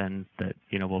help and that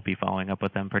we'll be following up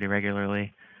with them pretty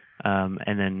regularly.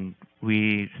 And then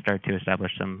we start to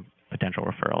establish some potential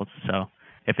referrals. So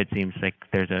if it seems like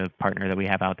there's a partner that we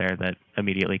have out there that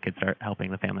immediately could start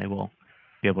helping the family, we'll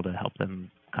be able to help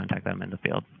them, contact them in the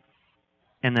field.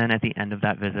 And then at the end of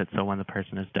that visit, so when the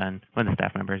person is done, when the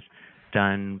staff member is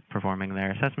done performing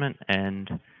their assessment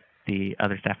and the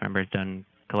other staff member is done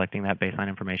collecting that baseline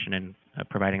information and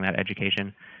providing that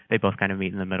education, they both kind of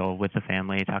meet in the middle with the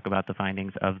family, talk about the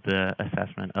findings of the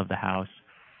assessment of the house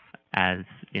as,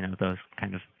 those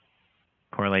kind of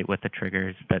correlate with the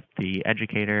triggers that the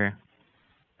educator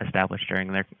established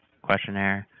during their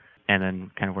questionnaire, and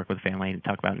then kind of work with the family and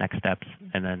talk about next steps,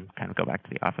 and then kind of go back to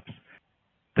the office.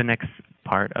 The next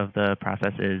part of the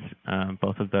process is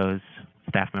both of those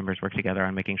staff members work together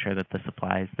on making sure that the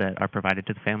supplies that are provided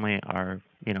to the family are,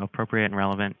 appropriate and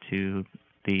relevant to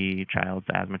the child's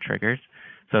asthma triggers.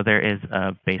 So there is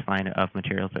a baseline of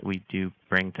materials that we do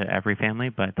bring to every family,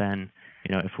 but then,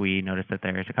 if we notice that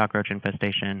there is a cockroach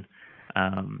infestation,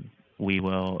 we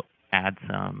will add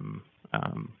some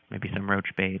maybe some roach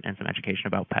bait and some education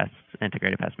about pests,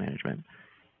 integrated pest management.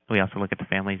 We also look at the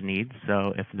family's needs.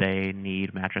 So if they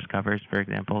need mattress covers, for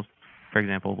example,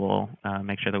 we'll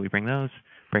make sure that we bring those,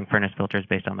 bring furnace filters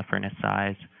based on the furnace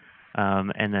size,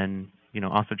 and then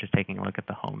also just taking a look at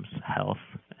the home's health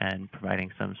and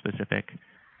providing some specific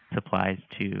supplies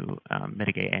to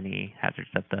mitigate any hazards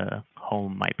that the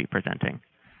home might be presenting.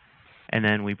 And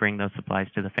then we bring those supplies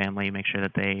to the family, make sure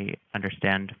that they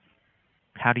understand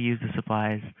how to use the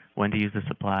supplies, when to use the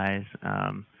supplies,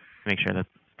 make sure that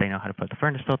they know how to put the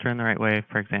furnace filter in the right way,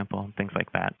 for example, things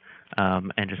like that,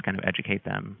 and just kind of educate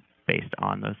them based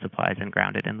on those supplies and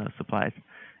grounded in those supplies.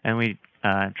 And we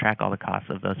track all the costs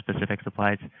of those specific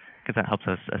supplies because that helps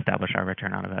us establish our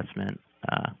return on investment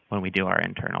when we do our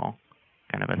internal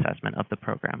kind of assessment of the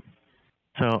program.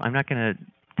 So I'm not going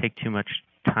to take too much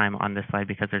time on this slide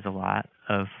because there's a lot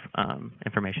of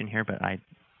information here, but I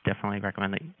definitely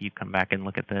recommend that you come back and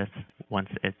look at this once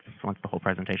the whole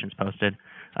presentation is posted.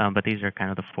 But these are kind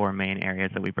of the 4 main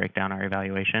areas that we break down our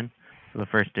evaluation. So the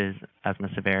first is asthma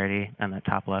severity in the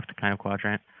top left kind of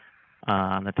quadrant.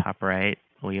 On the top right,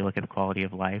 we look at the quality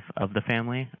of life of the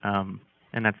family,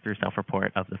 and that's through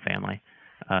self-report of the family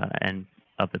and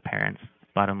of the parents.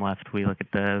 Bottom left, we look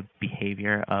at the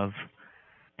behavior of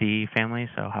the family,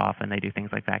 so how often they do things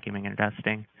like vacuuming and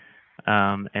dusting.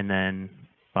 And then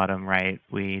bottom right,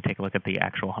 we take a look at the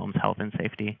actual home's health and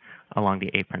safety along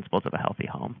the 8 principles of a healthy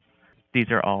home.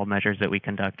 These are all measures that we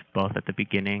conduct both at the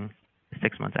beginning,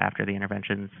 6 months after the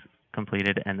intervention's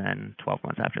completed, and then 12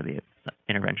 months after the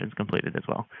intervention's completed as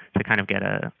well, to kind of get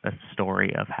a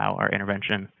story of how our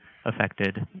intervention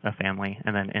affected a family,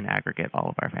 and then in aggregate, all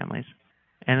of our families.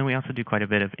 And then we also do quite a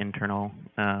bit of internal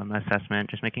assessment,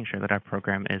 just making sure that our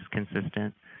program is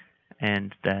consistent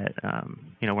and that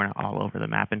we're not all over the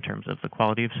map in terms of the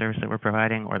quality of service that we're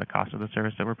providing or the cost of the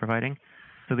service that we're providing.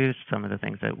 So these are some of the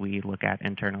things that we look at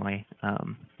internally. How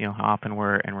often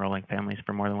we're enrolling families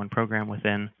for more than one program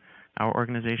within our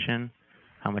organization,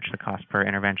 how much the cost per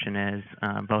intervention is,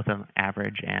 both on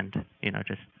average and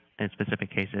just in specific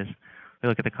cases. We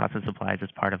look at the cost of supplies as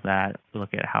part of that. We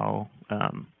look at how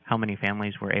many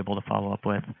families we're able to follow up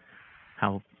with,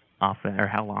 how often or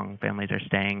how long families are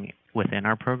staying within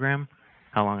our program,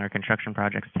 how long our construction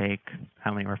projects take,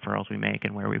 how many referrals we make,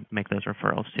 and where we make those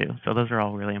referrals to. So those are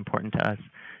all really important to us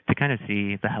to kind of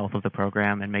see the health of the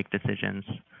program and make decisions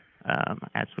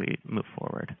as we move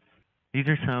forward. These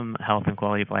are some health and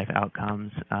quality of life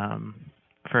outcomes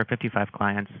for 55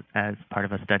 clients as part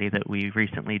of a study that we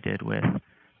recently did with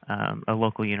a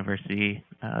local university,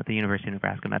 the University of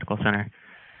Nebraska Medical Center.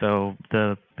 So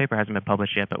the paper hasn't been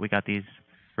published yet, but we got these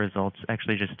results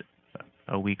actually just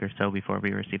a week or so before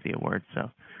we received the award. So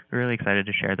we're really excited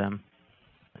to share them.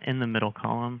 In the middle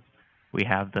column, we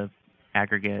have the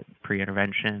aggregate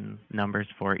pre-intervention numbers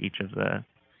for each of the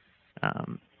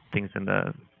things in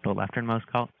the lefternmost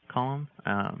column.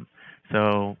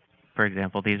 So, for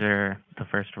example, these are the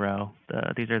first row.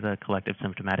 These are the collective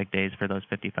symptomatic days for those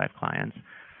 55 clients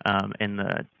in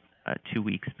the 2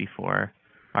 weeks before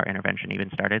our intervention even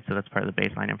started. So that's part of the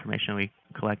baseline information we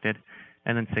collected.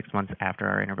 And then 6 months after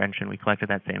our intervention, we collected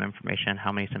that same information.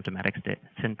 How many symptomatic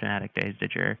days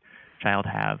did your child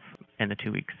have in the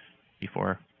 2 weeks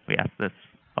before we asked this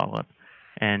follow-up?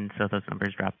 And so those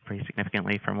numbers dropped pretty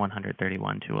significantly from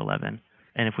 131 to 11.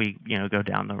 And if we go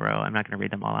down the row, I'm not going to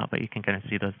read them all out, but you can kind of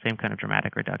see those same kind of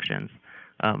dramatic reductions.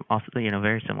 Also,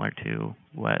 very similar to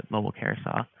what mobile care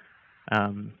saw.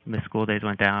 Missed school days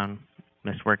went down,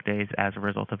 missed work days as a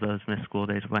result of those missed school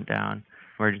days went down,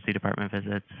 emergency department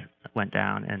visits went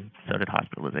down, and so did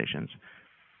hospitalizations.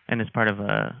 And as part of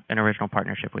an original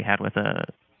partnership we had with a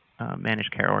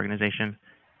managed care organization,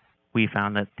 we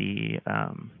found that the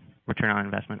return on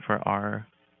investment for our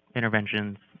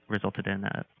interventions resulted in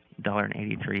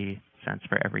 $1.83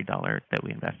 for every dollar that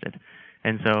we invested.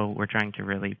 And so we're trying to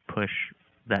really push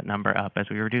that number up as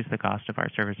we reduce the cost of our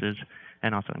services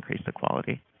and also increase the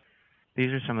quality.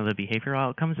 These are some of the behavioral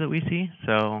outcomes that we see.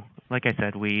 So like I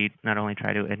said, we not only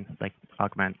try to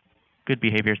augment good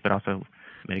behaviors, but also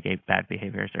mitigate bad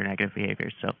behaviors or negative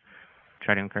behaviors. So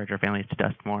try to encourage our families to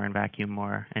dust more and vacuum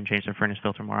more and change their furnace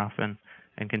filter more often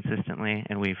and consistently.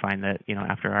 And we find that,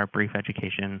 after our brief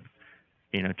education,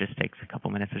 it just takes a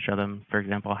couple minutes to show them, for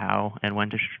example, how and when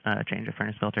to change a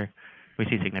furnace filter. We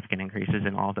see significant increases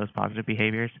in all of those positive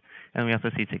behaviors. And we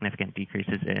also see significant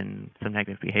decreases in some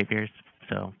negative behaviors.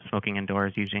 So smoking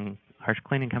indoors, using harsh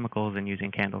cleaning chemicals, and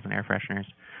using candles and air fresheners.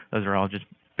 Those are all just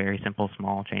very simple,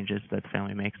 small changes that the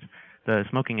family makes. The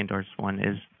smoking indoors one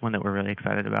is one that we're really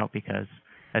excited about because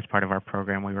as part of our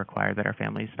program, we require that our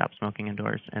families stop smoking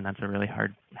indoors, and that's a really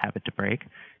hard habit to break.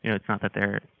 It's not that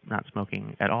they're not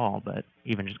smoking at all, but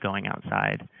even just going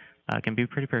outside can be a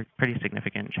pretty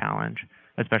significant challenge,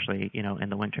 especially, in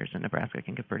the winters in Nebraska. It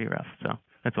can get pretty rough. So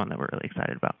that's one that we're really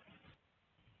excited about.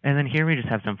 And then here we just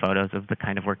have some photos of the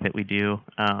kind of work that we do.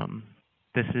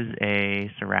 This is a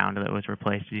surround that was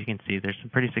replaced. As you can see, there's some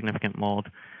pretty significant mold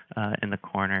in the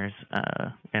corners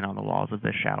and on the walls of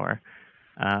the shower,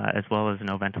 as well as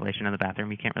no ventilation in the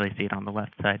bathroom. You can't really see it on the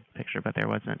left side picture, but there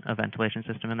wasn't a ventilation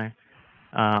system in there.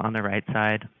 On the right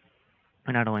side,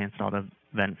 we not only installed a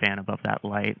vent fan above that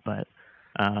light, but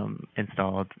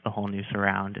installed a whole new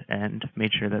surround and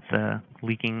made sure that the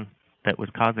leaking that was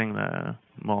causing the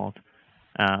mold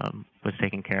was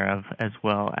taken care of, as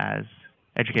well as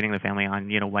educating the family on,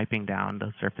 wiping down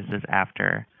those surfaces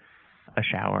after a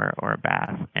shower or a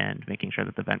bath and making sure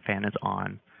that the vent fan is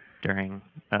on during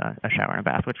a shower and a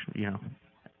bath, which,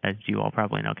 as you all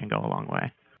probably know, can go a long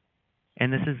way.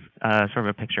 And this is sort of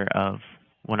a picture of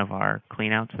one of our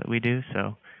cleanouts that we do.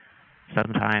 So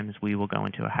sometimes we will go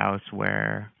into a house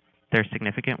where there's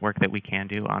significant work that we can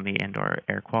do on the indoor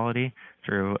air quality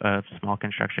through a small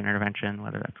construction intervention,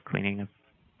 whether that's cleaning a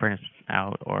furnace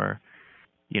out or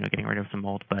getting rid of some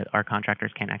mold, but our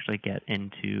contractors can't actually get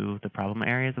into the problem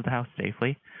areas of the house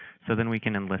safely. So then we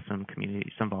can enlist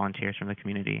some volunteers from the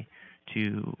community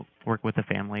to work with the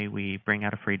family. We bring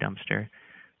out a free dumpster,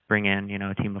 bring in,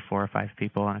 a team of 4 or 5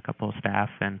 people and a couple of staff,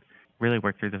 and really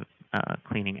work through the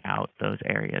cleaning out those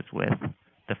areas with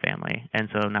the family. And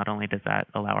so not only does that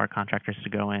allow our contractors to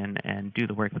go in and do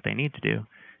the work that they need to do,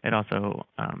 it also,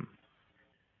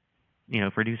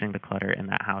 reducing the clutter in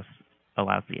that house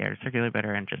allows the air to circulate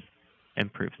better and just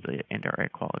improves the indoor air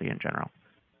quality in general.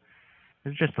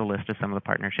 This is just a list of some of the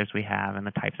partnerships we have and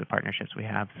the types of partnerships we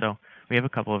have. So we have a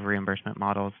couple of reimbursement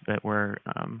models that we're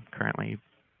currently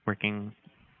working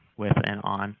with and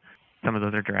on. Some of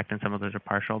those are direct and some of those are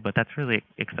partial, but that's really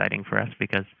exciting for us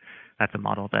because that's a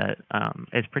model that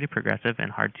is pretty progressive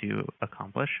and hard to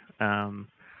accomplish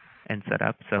and set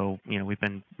up. So, we've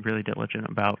been really diligent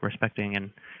about respecting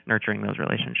and nurturing those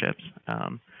relationships.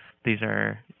 These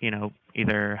are,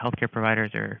 either healthcare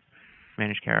providers or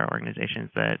managed care organizations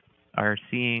that are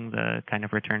seeing the kind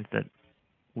of returns that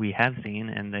we have seen,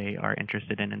 and they are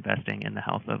interested in investing in the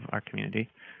health of our community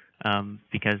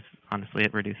because, honestly,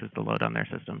 it reduces the load on their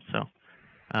systems.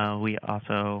 So we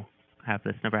also have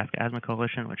this Nebraska Asthma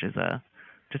Coalition, which is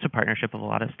just a partnership of a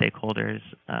lot of stakeholders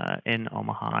in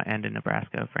Omaha and in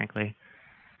Nebraska, frankly,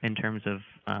 in terms of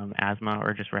asthma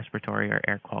or just respiratory or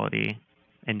air quality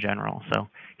in general. So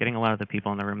getting a lot of the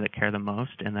people in the room that care the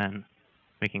most and then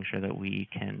making sure that we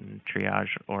can triage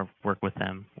or work with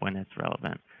them when it's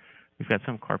relevant. We've got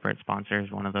some corporate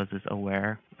sponsors. One of those is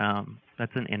Aware.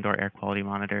 That's an indoor air quality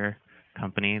monitor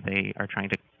company. They are trying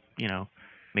to,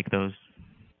 make those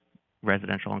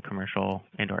residential and commercial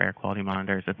indoor air quality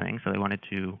monitors a thing. So they wanted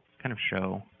to kind of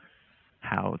show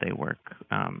how they work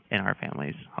in our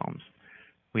families' homes.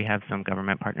 We have some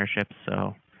government partnerships.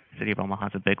 So City of Omaha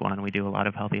is a big one. We do a lot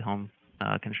of healthy home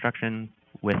construction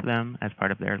with them as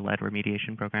part of their lead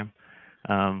remediation program.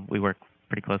 We work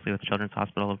pretty closely with Children's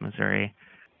Hospital of Missouri.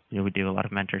 We do a lot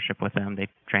of mentorship with them. They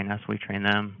train us, we train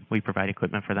them. We provide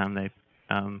equipment for them. They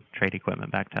trade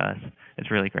equipment back to us. It's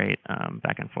really great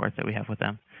back and forth that we have with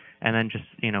them. And then just,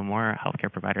 more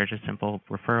healthcare providers, just simple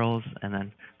referrals. And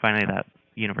then finally, that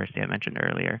university I mentioned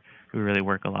earlier, we really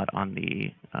work a lot on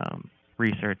the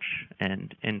research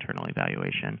and internal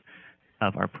evaluation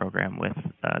of our program with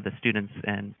the students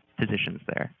and physicians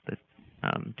there that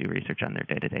do research on their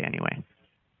day-to-day anyway.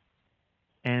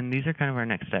 And these are kind of our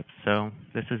next steps. So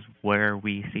this is where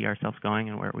we see ourselves going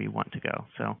and where we want to go.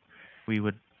 So we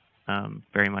would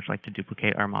very much like to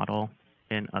duplicate our model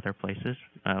in other places.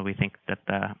 We think that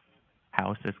the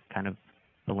house is kind of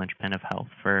the linchpin of health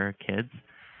for kids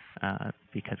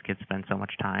because kids spend so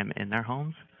much time in their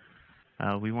homes.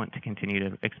 We want to continue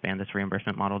to expand this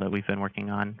reimbursement model that we've been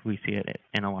working on. We see it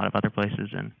in a lot of other places,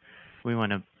 and we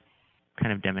want to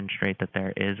kind of demonstrate that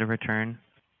there is a return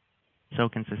so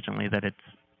consistently that it's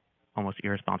almost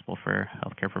irresponsible for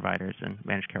healthcare providers and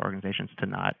managed care organizations to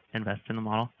not invest in the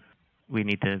model. We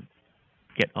need to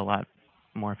get a lot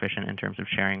more efficient in terms of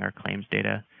sharing our claims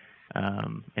data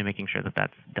and making sure that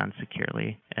that's done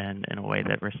securely and in a way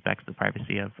that respects the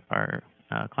privacy of our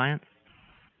clients.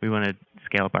 We want to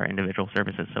scale up our individual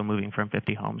services, so moving from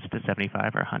 50 homes to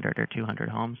 75 or 100 or 200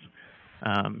 homes,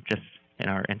 just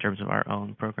in terms of our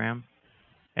own program.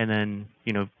 And then,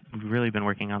 we've really been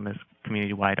working on this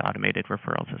community-wide automated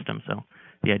referral system. So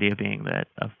the idea being that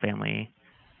a family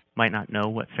might not know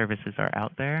what services are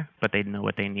out there, but they know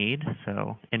what they need.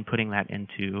 So in putting that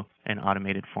into an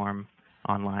automated form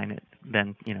online, it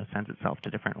then, sends itself to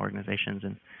different organizations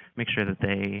and makes sure that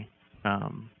they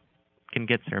can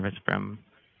get service from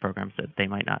programs that they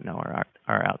might not know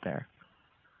are out there.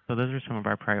 So those are some of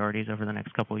our priorities over the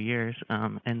next couple of years,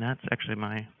 and that's actually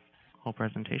my whole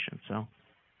presentation. So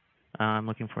I'm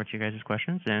looking forward to you guys'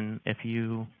 questions, and if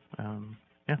you,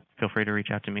 feel free to reach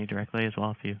out to me directly as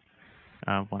well if you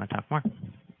want to talk more.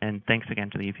 And thanks again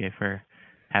to the EPA for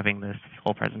having this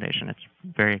whole presentation. It's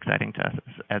very exciting to us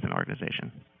as an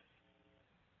organization.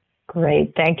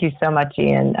 Great. Thank you so much,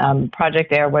 Ian.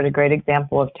 Project AIR, what a great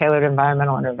example of tailored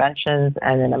environmental interventions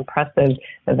and an impressive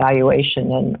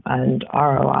evaluation and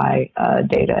ROI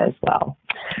data as well.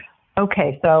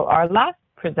 Okay, so our last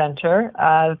presenter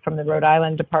from the Rhode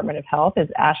Island Department of Health is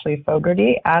Ashley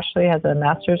Fogarty. Ashley has a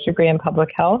master's degree in public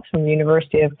health from the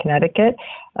University of Connecticut.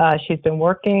 She's been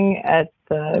working at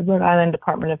the Rhode Island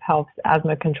Department of Health's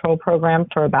asthma control program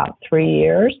for about 3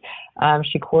 years.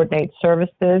 She coordinates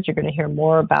services. You're going to hear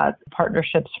more about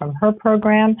partnerships from her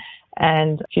program,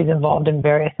 and she's involved in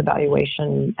various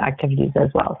evaluation activities as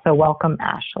well. So welcome,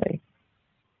 Ashley.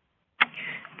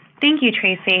 Thank you,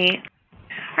 Tracy.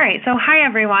 All right, so hi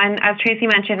everyone. As Tracy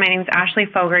mentioned, my name is Ashley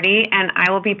Fogarty, and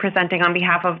I will be presenting on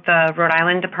behalf of the Rhode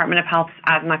Island Department of Health's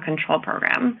Asthma Control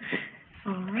Program.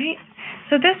 All right,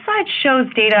 so this slide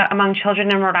shows data among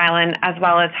children in Rhode Island as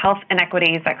well as health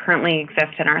inequities that currently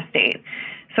exist in our state.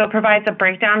 So it provides a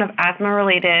breakdown of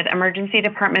asthma-related emergency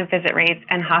department visit rates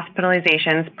and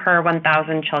hospitalizations per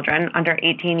 1,000 children under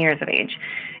 18 years of age.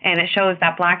 And it shows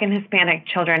that Black and Hispanic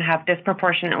children have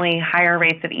disproportionately higher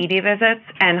rates of ED visits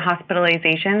and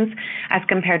hospitalizations as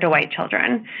compared to white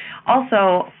children.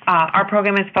 Also, our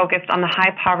program is focused on the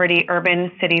high-poverty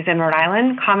urban cities in Rhode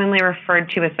Island, commonly referred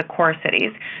to as the core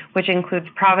cities, which includes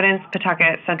Providence,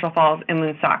 Pawtucket, Central Falls, and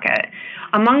Woonsocket.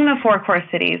 Among the 4 core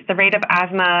cities, the rate of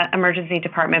asthma emergency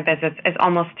department visits is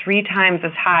almost 3 times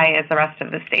as high as the rest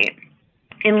of the state.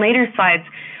 In later slides,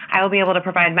 I will be able to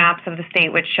provide maps of the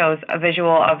state which shows a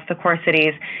visual of the core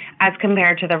cities as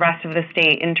compared to the rest of the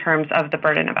state in terms of the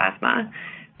burden of asthma.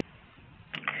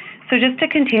 So just to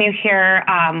continue here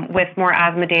with more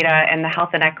asthma data and the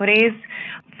health inequities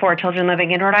for children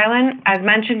living in Rhode Island, as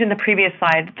mentioned in the previous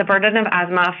slide, the burden of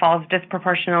asthma falls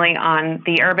disproportionately on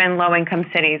the urban low-income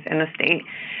cities in the state,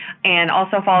 and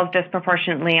also falls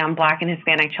disproportionately on Black and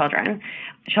Hispanic children,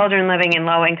 children living in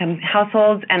low-income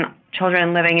households, and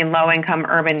children living in low-income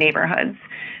urban neighborhoods.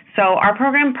 So our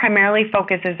program primarily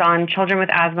focuses on children with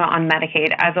asthma on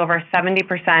Medicaid, as over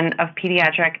 70% of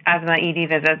pediatric asthma ED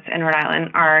visits in Rhode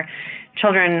Island are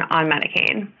children on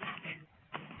Medicaid.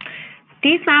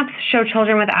 These maps show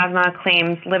children with asthma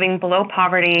claims living below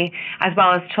poverty, as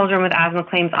well as children with asthma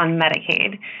claims on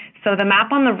Medicaid. So the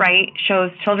map on the right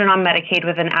shows children on Medicaid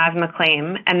with an asthma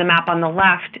claim, and the map on the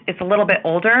left is a little bit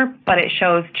older, but it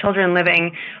shows children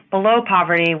living below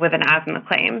poverty with an asthma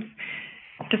claim.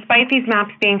 Despite these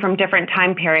maps being from different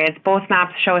time periods, both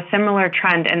maps show a similar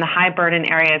trend in the high burden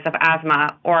areas of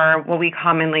asthma, or what we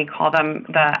commonly call them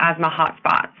the asthma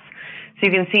hotspots. So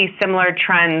you can see similar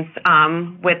trends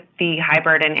with the high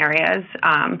burden areas.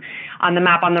 On the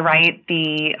map on the right,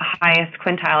 the highest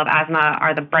quintile of asthma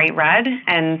are the bright red,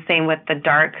 and same with the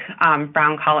dark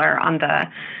brown color on the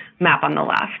map on the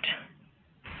left.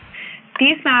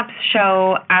 These maps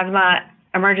show asthma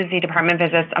emergency department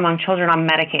visits among children on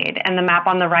Medicaid, and the map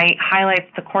on the right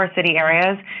highlights the core city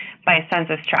areas by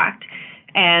census tract.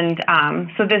 And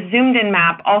so this zoomed-in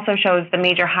map also shows the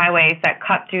major highways that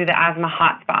cut through the asthma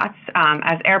hotspots,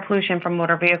 as air pollution from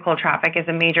motor vehicle traffic is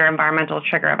a major environmental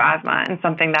trigger of asthma and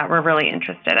something that we're really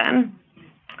interested in.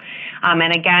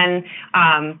 And again,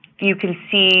 you can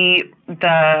see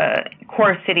the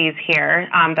core cities here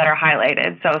that are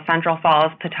highlighted, so Central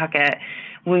Falls, Pawtucket,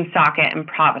 Woonsocket, and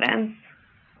Providence.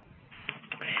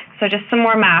 So just some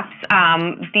more maps.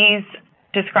 These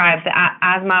describe the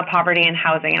asthma, poverty, and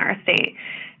housing in our state.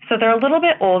 So they're a little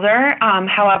bit older.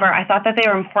 However, I thought that they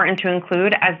were important to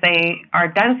include as they are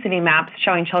density maps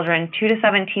showing children 2 to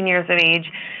 17 years of age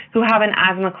who have an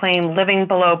asthma claim living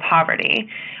below poverty.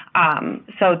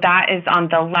 So that is on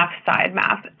the left side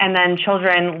map. And then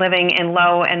children living in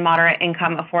low and moderate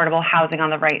income affordable housing on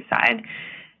the right side.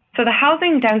 So the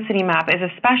housing density map is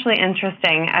especially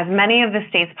interesting as many of the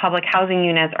state's public housing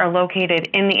units are located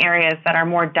in the areas that are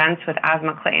more dense with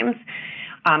asthma claims,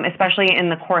 especially in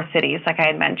the core cities, like I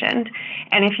had mentioned.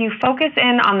 And if you focus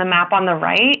in on the map on the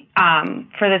right,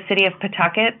 for the city of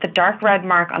Pawtucket, the dark red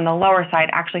mark on the lower side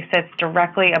actually sits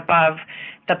directly above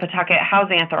the Pawtucket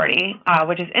Housing Authority,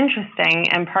 which is interesting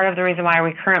and part of the reason why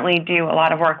we currently do a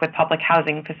lot of work with public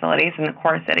housing facilities in the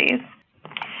core cities.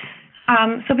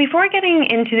 So before getting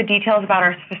into the details about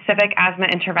our specific asthma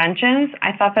interventions,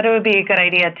 I thought that it would be a good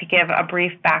idea to give a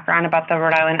brief background about the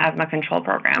Rhode Island Asthma Control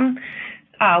Program.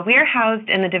 We are housed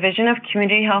in the Division of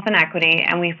Community Health and Equity,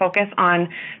 and we focus on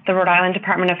the Rhode Island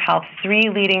Department of Health's 3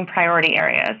 leading priority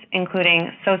areas,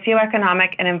 including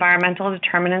socioeconomic and environmental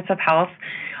determinants of health,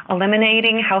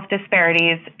 eliminating health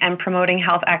disparities, and promoting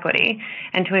health equity,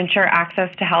 and to ensure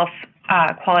access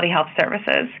to quality health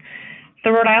services.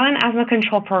 The Rhode Island Asthma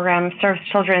Control Program serves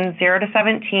children 0 to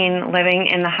 17 living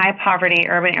in the high-poverty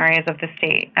urban areas of the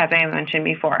state, as I mentioned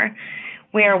before.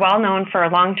 We are well known for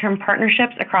long-term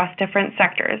partnerships across different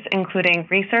sectors, including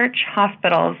research,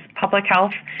 hospitals, public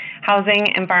health, housing,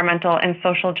 environmental, and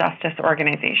social justice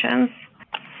organizations.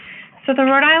 So the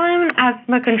Rhode Island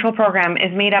Asthma Control Program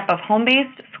is made up of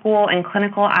home-based, school, and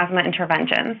clinical asthma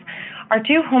interventions. Our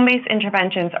 2 home-based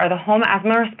interventions are the Home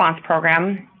Asthma Response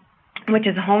Program, which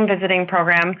is a home visiting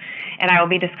program, and I will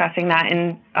be discussing that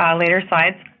in later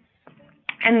slides,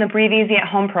 and the Breathe Easy at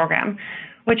Home program,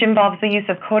 which involves the use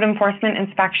of code enforcement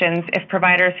inspections if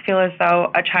providers feel as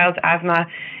though a child's asthma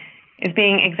is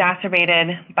being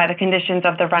exacerbated by the conditions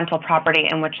of the rental property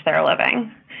in which they're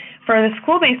living. For the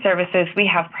school-based services, we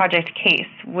have Project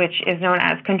CASE, which is known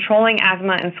as Controlling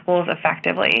Asthma in Schools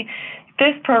Effectively.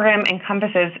 This program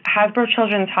encompasses Hasbro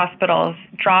Children's Hospital's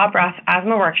Draw Breath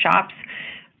asthma workshops,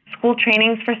 school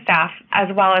trainings for staff, as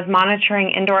well as monitoring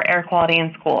indoor air quality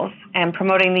in schools and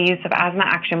promoting the use of asthma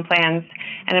action plans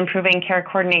and improving care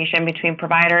coordination between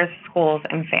providers, schools,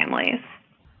 and families.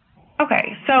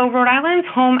 Okay, so Rhode Island's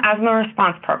Home Asthma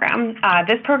Response Program.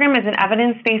 This program is an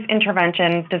evidence-based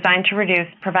intervention designed to reduce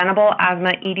preventable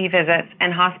asthma ED visits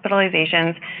and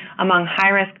hospitalizations among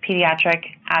high-risk pediatric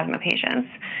asthma patients.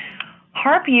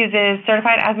 HARP uses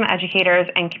certified asthma educators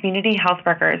and community health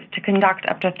workers to conduct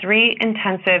up to 3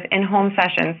 intensive in-home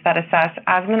sessions that assess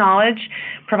asthma knowledge,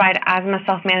 provide asthma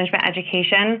self-management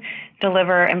education,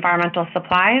 deliver environmental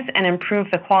supplies, and improve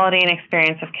the quality and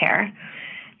experience of care.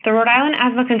 The Rhode Island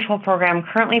Asthma Control Program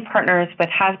currently partners with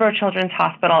Hasbro Children's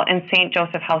Hospital and St.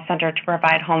 Joseph Health Center to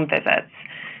provide home visits.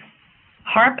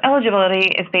 HARP eligibility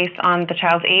is based on the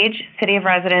child's age, city of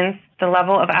residence, the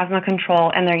level of asthma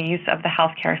control, and their use of the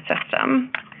healthcare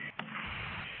system.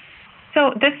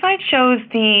 So this slide shows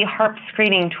the HARP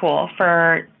screening tool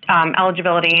for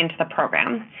eligibility into the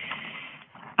program.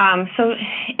 So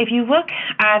if you look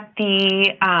at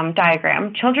the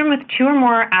diagram, children with 2 or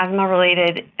more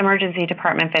asthma-related emergency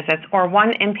department visits or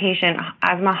 1 inpatient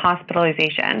asthma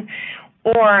hospitalization,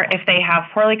 or if they have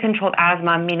poorly controlled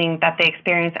asthma, meaning that they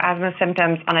experience asthma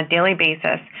symptoms on a daily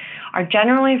basis, are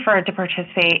generally referred to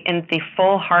participate in the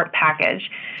full HARP package.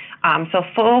 So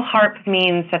full HARP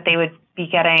means that they would be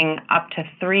getting up to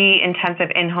 3 intensive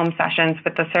in-home sessions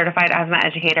with the certified asthma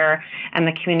educator and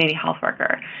the community health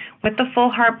worker. With the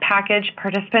full HARP package,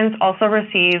 participants also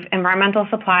receive environmental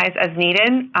supplies as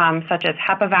needed, such as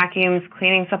HEPA vacuums,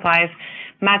 cleaning supplies,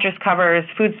 mattress covers,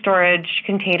 food storage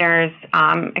containers,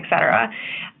 etc.,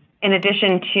 in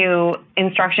addition to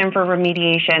instruction for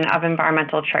remediation of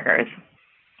environmental triggers.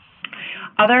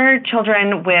 Other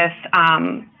children with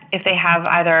if they have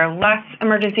either less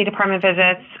emergency department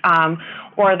visits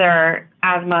or their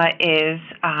asthma is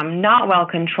not well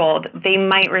controlled, they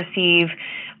might receive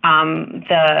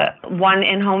the 1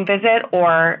 in-home visit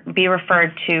or be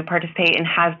referred to participate in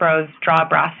Hasbro's Draw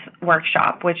Breath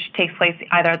workshop, which takes place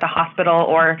either at the hospital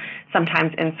or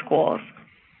sometimes in schools.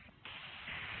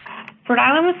 Rhode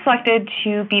Island was selected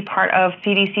to be part of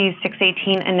CDC's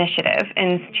 618 initiative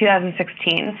in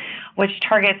 2016, which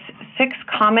targets 6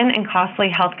 common and costly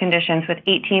health conditions with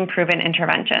 18 proven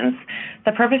interventions.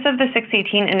 The purpose of the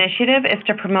 618 initiative is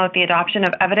to promote the adoption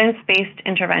of evidence-based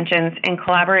interventions in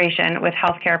collaboration with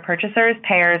healthcare purchasers,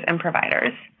 payers, and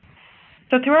providers.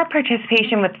 So through our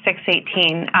participation with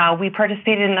 618, we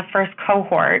participated in the first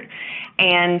cohort,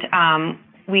 and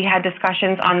we had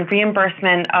discussions on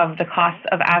reimbursement of the costs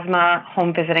of asthma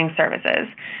home visiting services.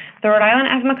 The Rhode Island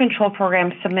Asthma Control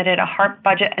Program submitted a HARP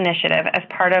budget initiative as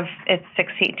part of its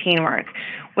 618 work,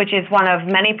 which is one of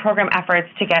many program efforts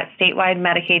to get statewide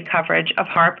Medicaid coverage of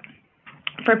HARP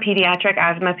for pediatric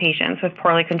asthma patients with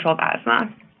poorly controlled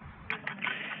asthma.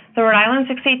 The Rhode Island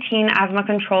 618 Asthma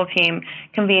Control Team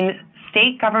convened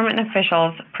state government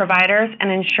officials, providers, and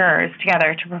insurers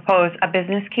together to propose a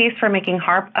business case for making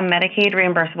HARP a Medicaid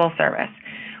reimbursable service.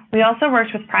 We also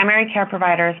worked with primary care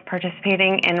providers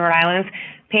participating in Rhode Island's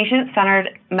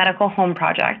Patient-Centered Medical Home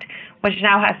Project, which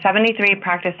now has 73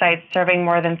 practice sites serving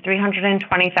more than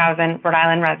 320,000 Rhode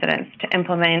Island residents to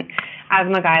implement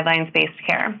asthma guidelines-based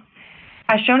care.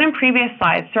 As shown in previous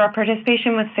slides, through our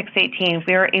participation with 618,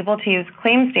 we were able to use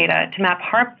claims data to map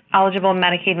HARP-eligible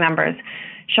Medicaid members,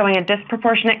 showing a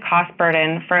disproportionate cost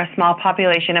burden for a small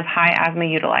population of high asthma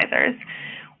utilizers.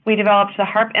 We developed the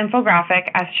HARP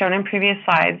infographic, as shown in previous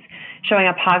slides, showing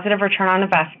a positive return on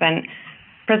investment,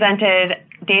 presented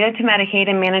data to Medicaid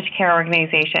and managed care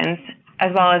organizations,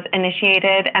 as well as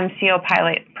initiated MCO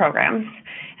pilot programs.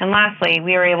 And lastly,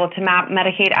 we were able to map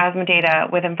Medicaid asthma data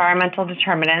with environmental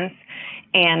determinants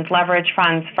and leverage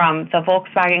funds from the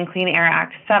Volkswagen Clean Air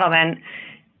Act settlement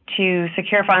to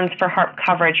secure funds for HARP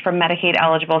coverage for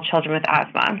Medicaid-eligible children with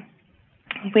asthma.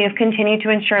 We have continued to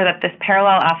ensure that this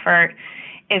parallel effort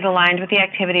is aligned with the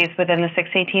activities within the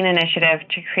 618 initiative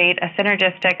to create a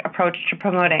synergistic approach to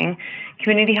promoting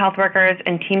community health workers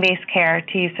and team-based care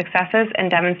to use successes and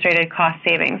demonstrated cost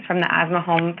savings from the asthma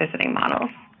home visiting models.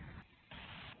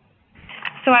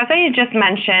 So as I just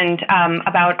mentioned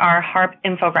about our HARP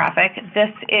infographic,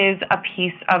 this is a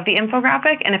piece of the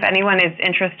infographic, and if anyone is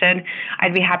interested,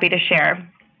 I'd be happy to share.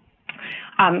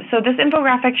 So this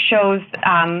infographic shows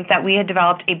that we had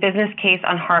developed a business case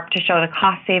on HARP to show the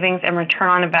cost savings and return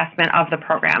on investment of the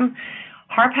program.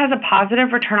 HARP has a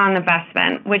positive return on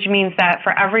investment, which means that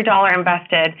for every dollar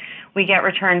invested, we get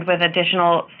returned with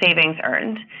additional savings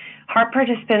earned. HARP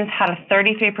participants had a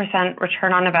 33%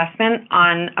 return on investment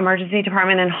on emergency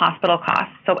department and hospital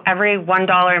costs. So every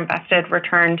 $1 invested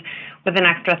returned with an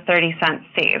extra 30 cents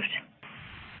saved.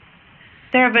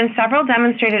 There have been several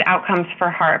demonstrated outcomes for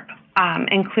HARP,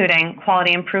 including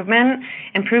quality improvement,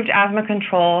 improved asthma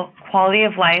control, quality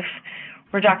of life,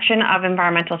 reduction of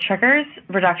environmental triggers,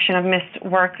 reduction of missed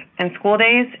work and school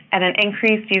days, and an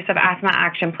increased use of asthma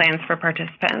action plans for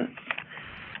participants.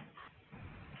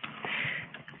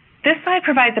 This slide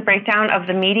provides a breakdown of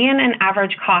the median and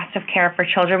average cost of care for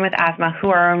children with asthma who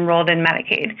are enrolled in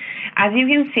Medicaid. As you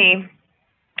can see,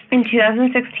 in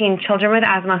 2016, children with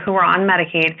asthma who were on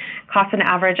Medicaid cost an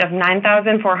average of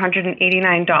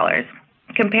 $9,489,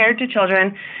 compared to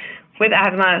children with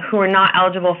asthma who are not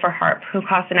eligible for HARP, who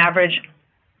cost an average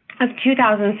of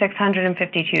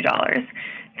 $2,652.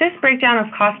 This breakdown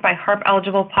of cost by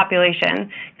HARP-eligible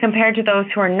population compared to those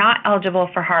who are not eligible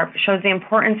for HARP shows the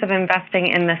importance of investing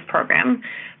in this program.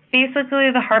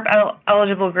 Basically, the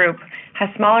HARP-eligible group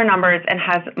has smaller numbers and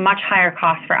has much higher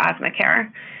costs for asthma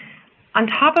care. On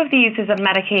top of these is a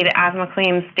Medicaid asthma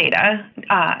claims data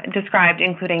described,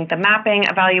 including the mapping,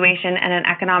 evaluation, and an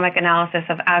economic analysis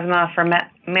of asthma for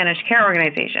managed care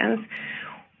organizations.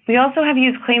 We also have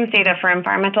used claims data for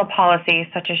environmental policy,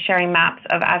 such as sharing maps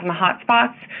of asthma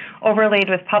hotspots, overlaid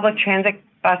with public transit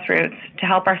bus routes to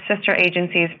help our sister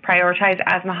agencies prioritize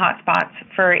asthma hotspots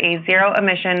for a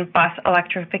zero-emission bus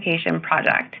electrification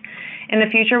project. In the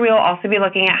future, we will also be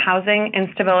looking at housing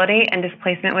instability and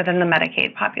displacement within the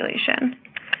Medicaid population.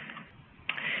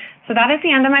 So that is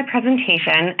the end of my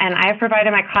presentation, and I have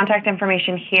provided my contact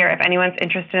information here if anyone's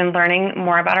interested in learning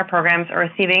more about our programs or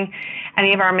receiving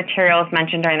any of our materials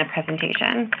mentioned during the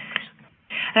presentation.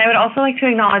 And I would also like to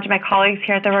acknowledge my colleagues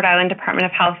here at the Rhode Island Department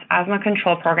of Health's Asthma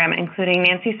Control Program, including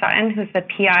Nancy Sutton, who's the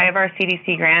PI of our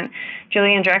CDC grant,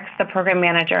 Julian Drix, the program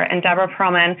manager, and Deborah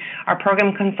Perlman, our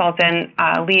program consultant,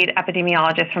 lead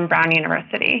epidemiologist from Brown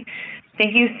University.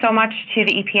 Thank you so much to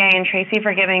the EPA and Tracy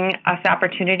for giving us the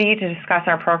opportunity to discuss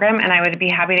our program, and I would be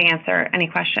happy to answer any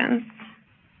questions.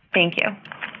 Thank you.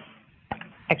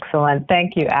 Excellent.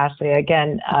 Thank you, Ashley.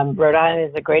 Again, Rhode Island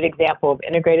is a great example of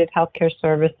integrated healthcare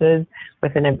services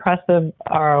with an impressive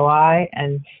ROI,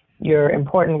 and your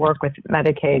important work with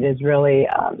Medicaid is really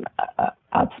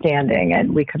outstanding,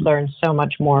 and we could learn so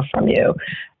much more from you.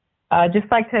 I'd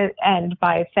just like to end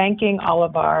by thanking all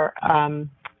of our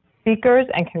speakers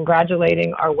and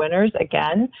congratulating our winners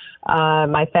again.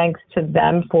 My thanks to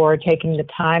them for taking the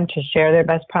time to share their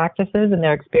best practices and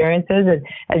their experiences.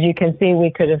 As you can see,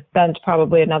 we could have spent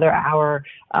probably another hour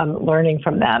learning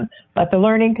from them, but the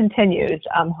learning continues.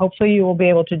 Hopefully you will be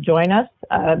able to join us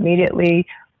immediately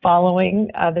following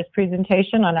this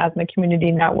presentation on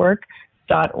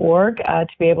AsthmaCommunityNetwork.org to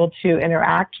be able to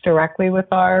interact directly with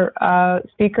our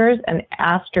speakers and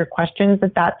ask your questions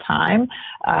at that time.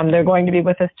 They're going to be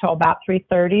with us till about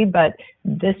 3:30, but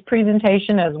this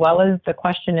presentation, as well as the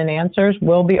question and answers,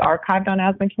 will be archived on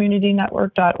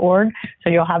AsthmaCommunityNetwork.org, so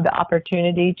you'll have the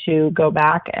opportunity to go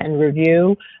back and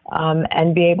review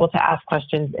and be able to ask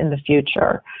questions in the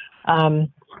future.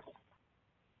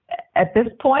 At this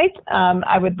point,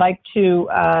 I would like to,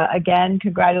 again,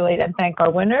 congratulate and thank our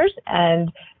winners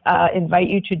and invite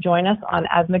you to join us on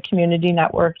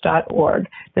AsthmaCommunityNetwork.org.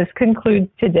 This concludes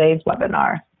today's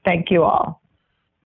webinar. Thank you all.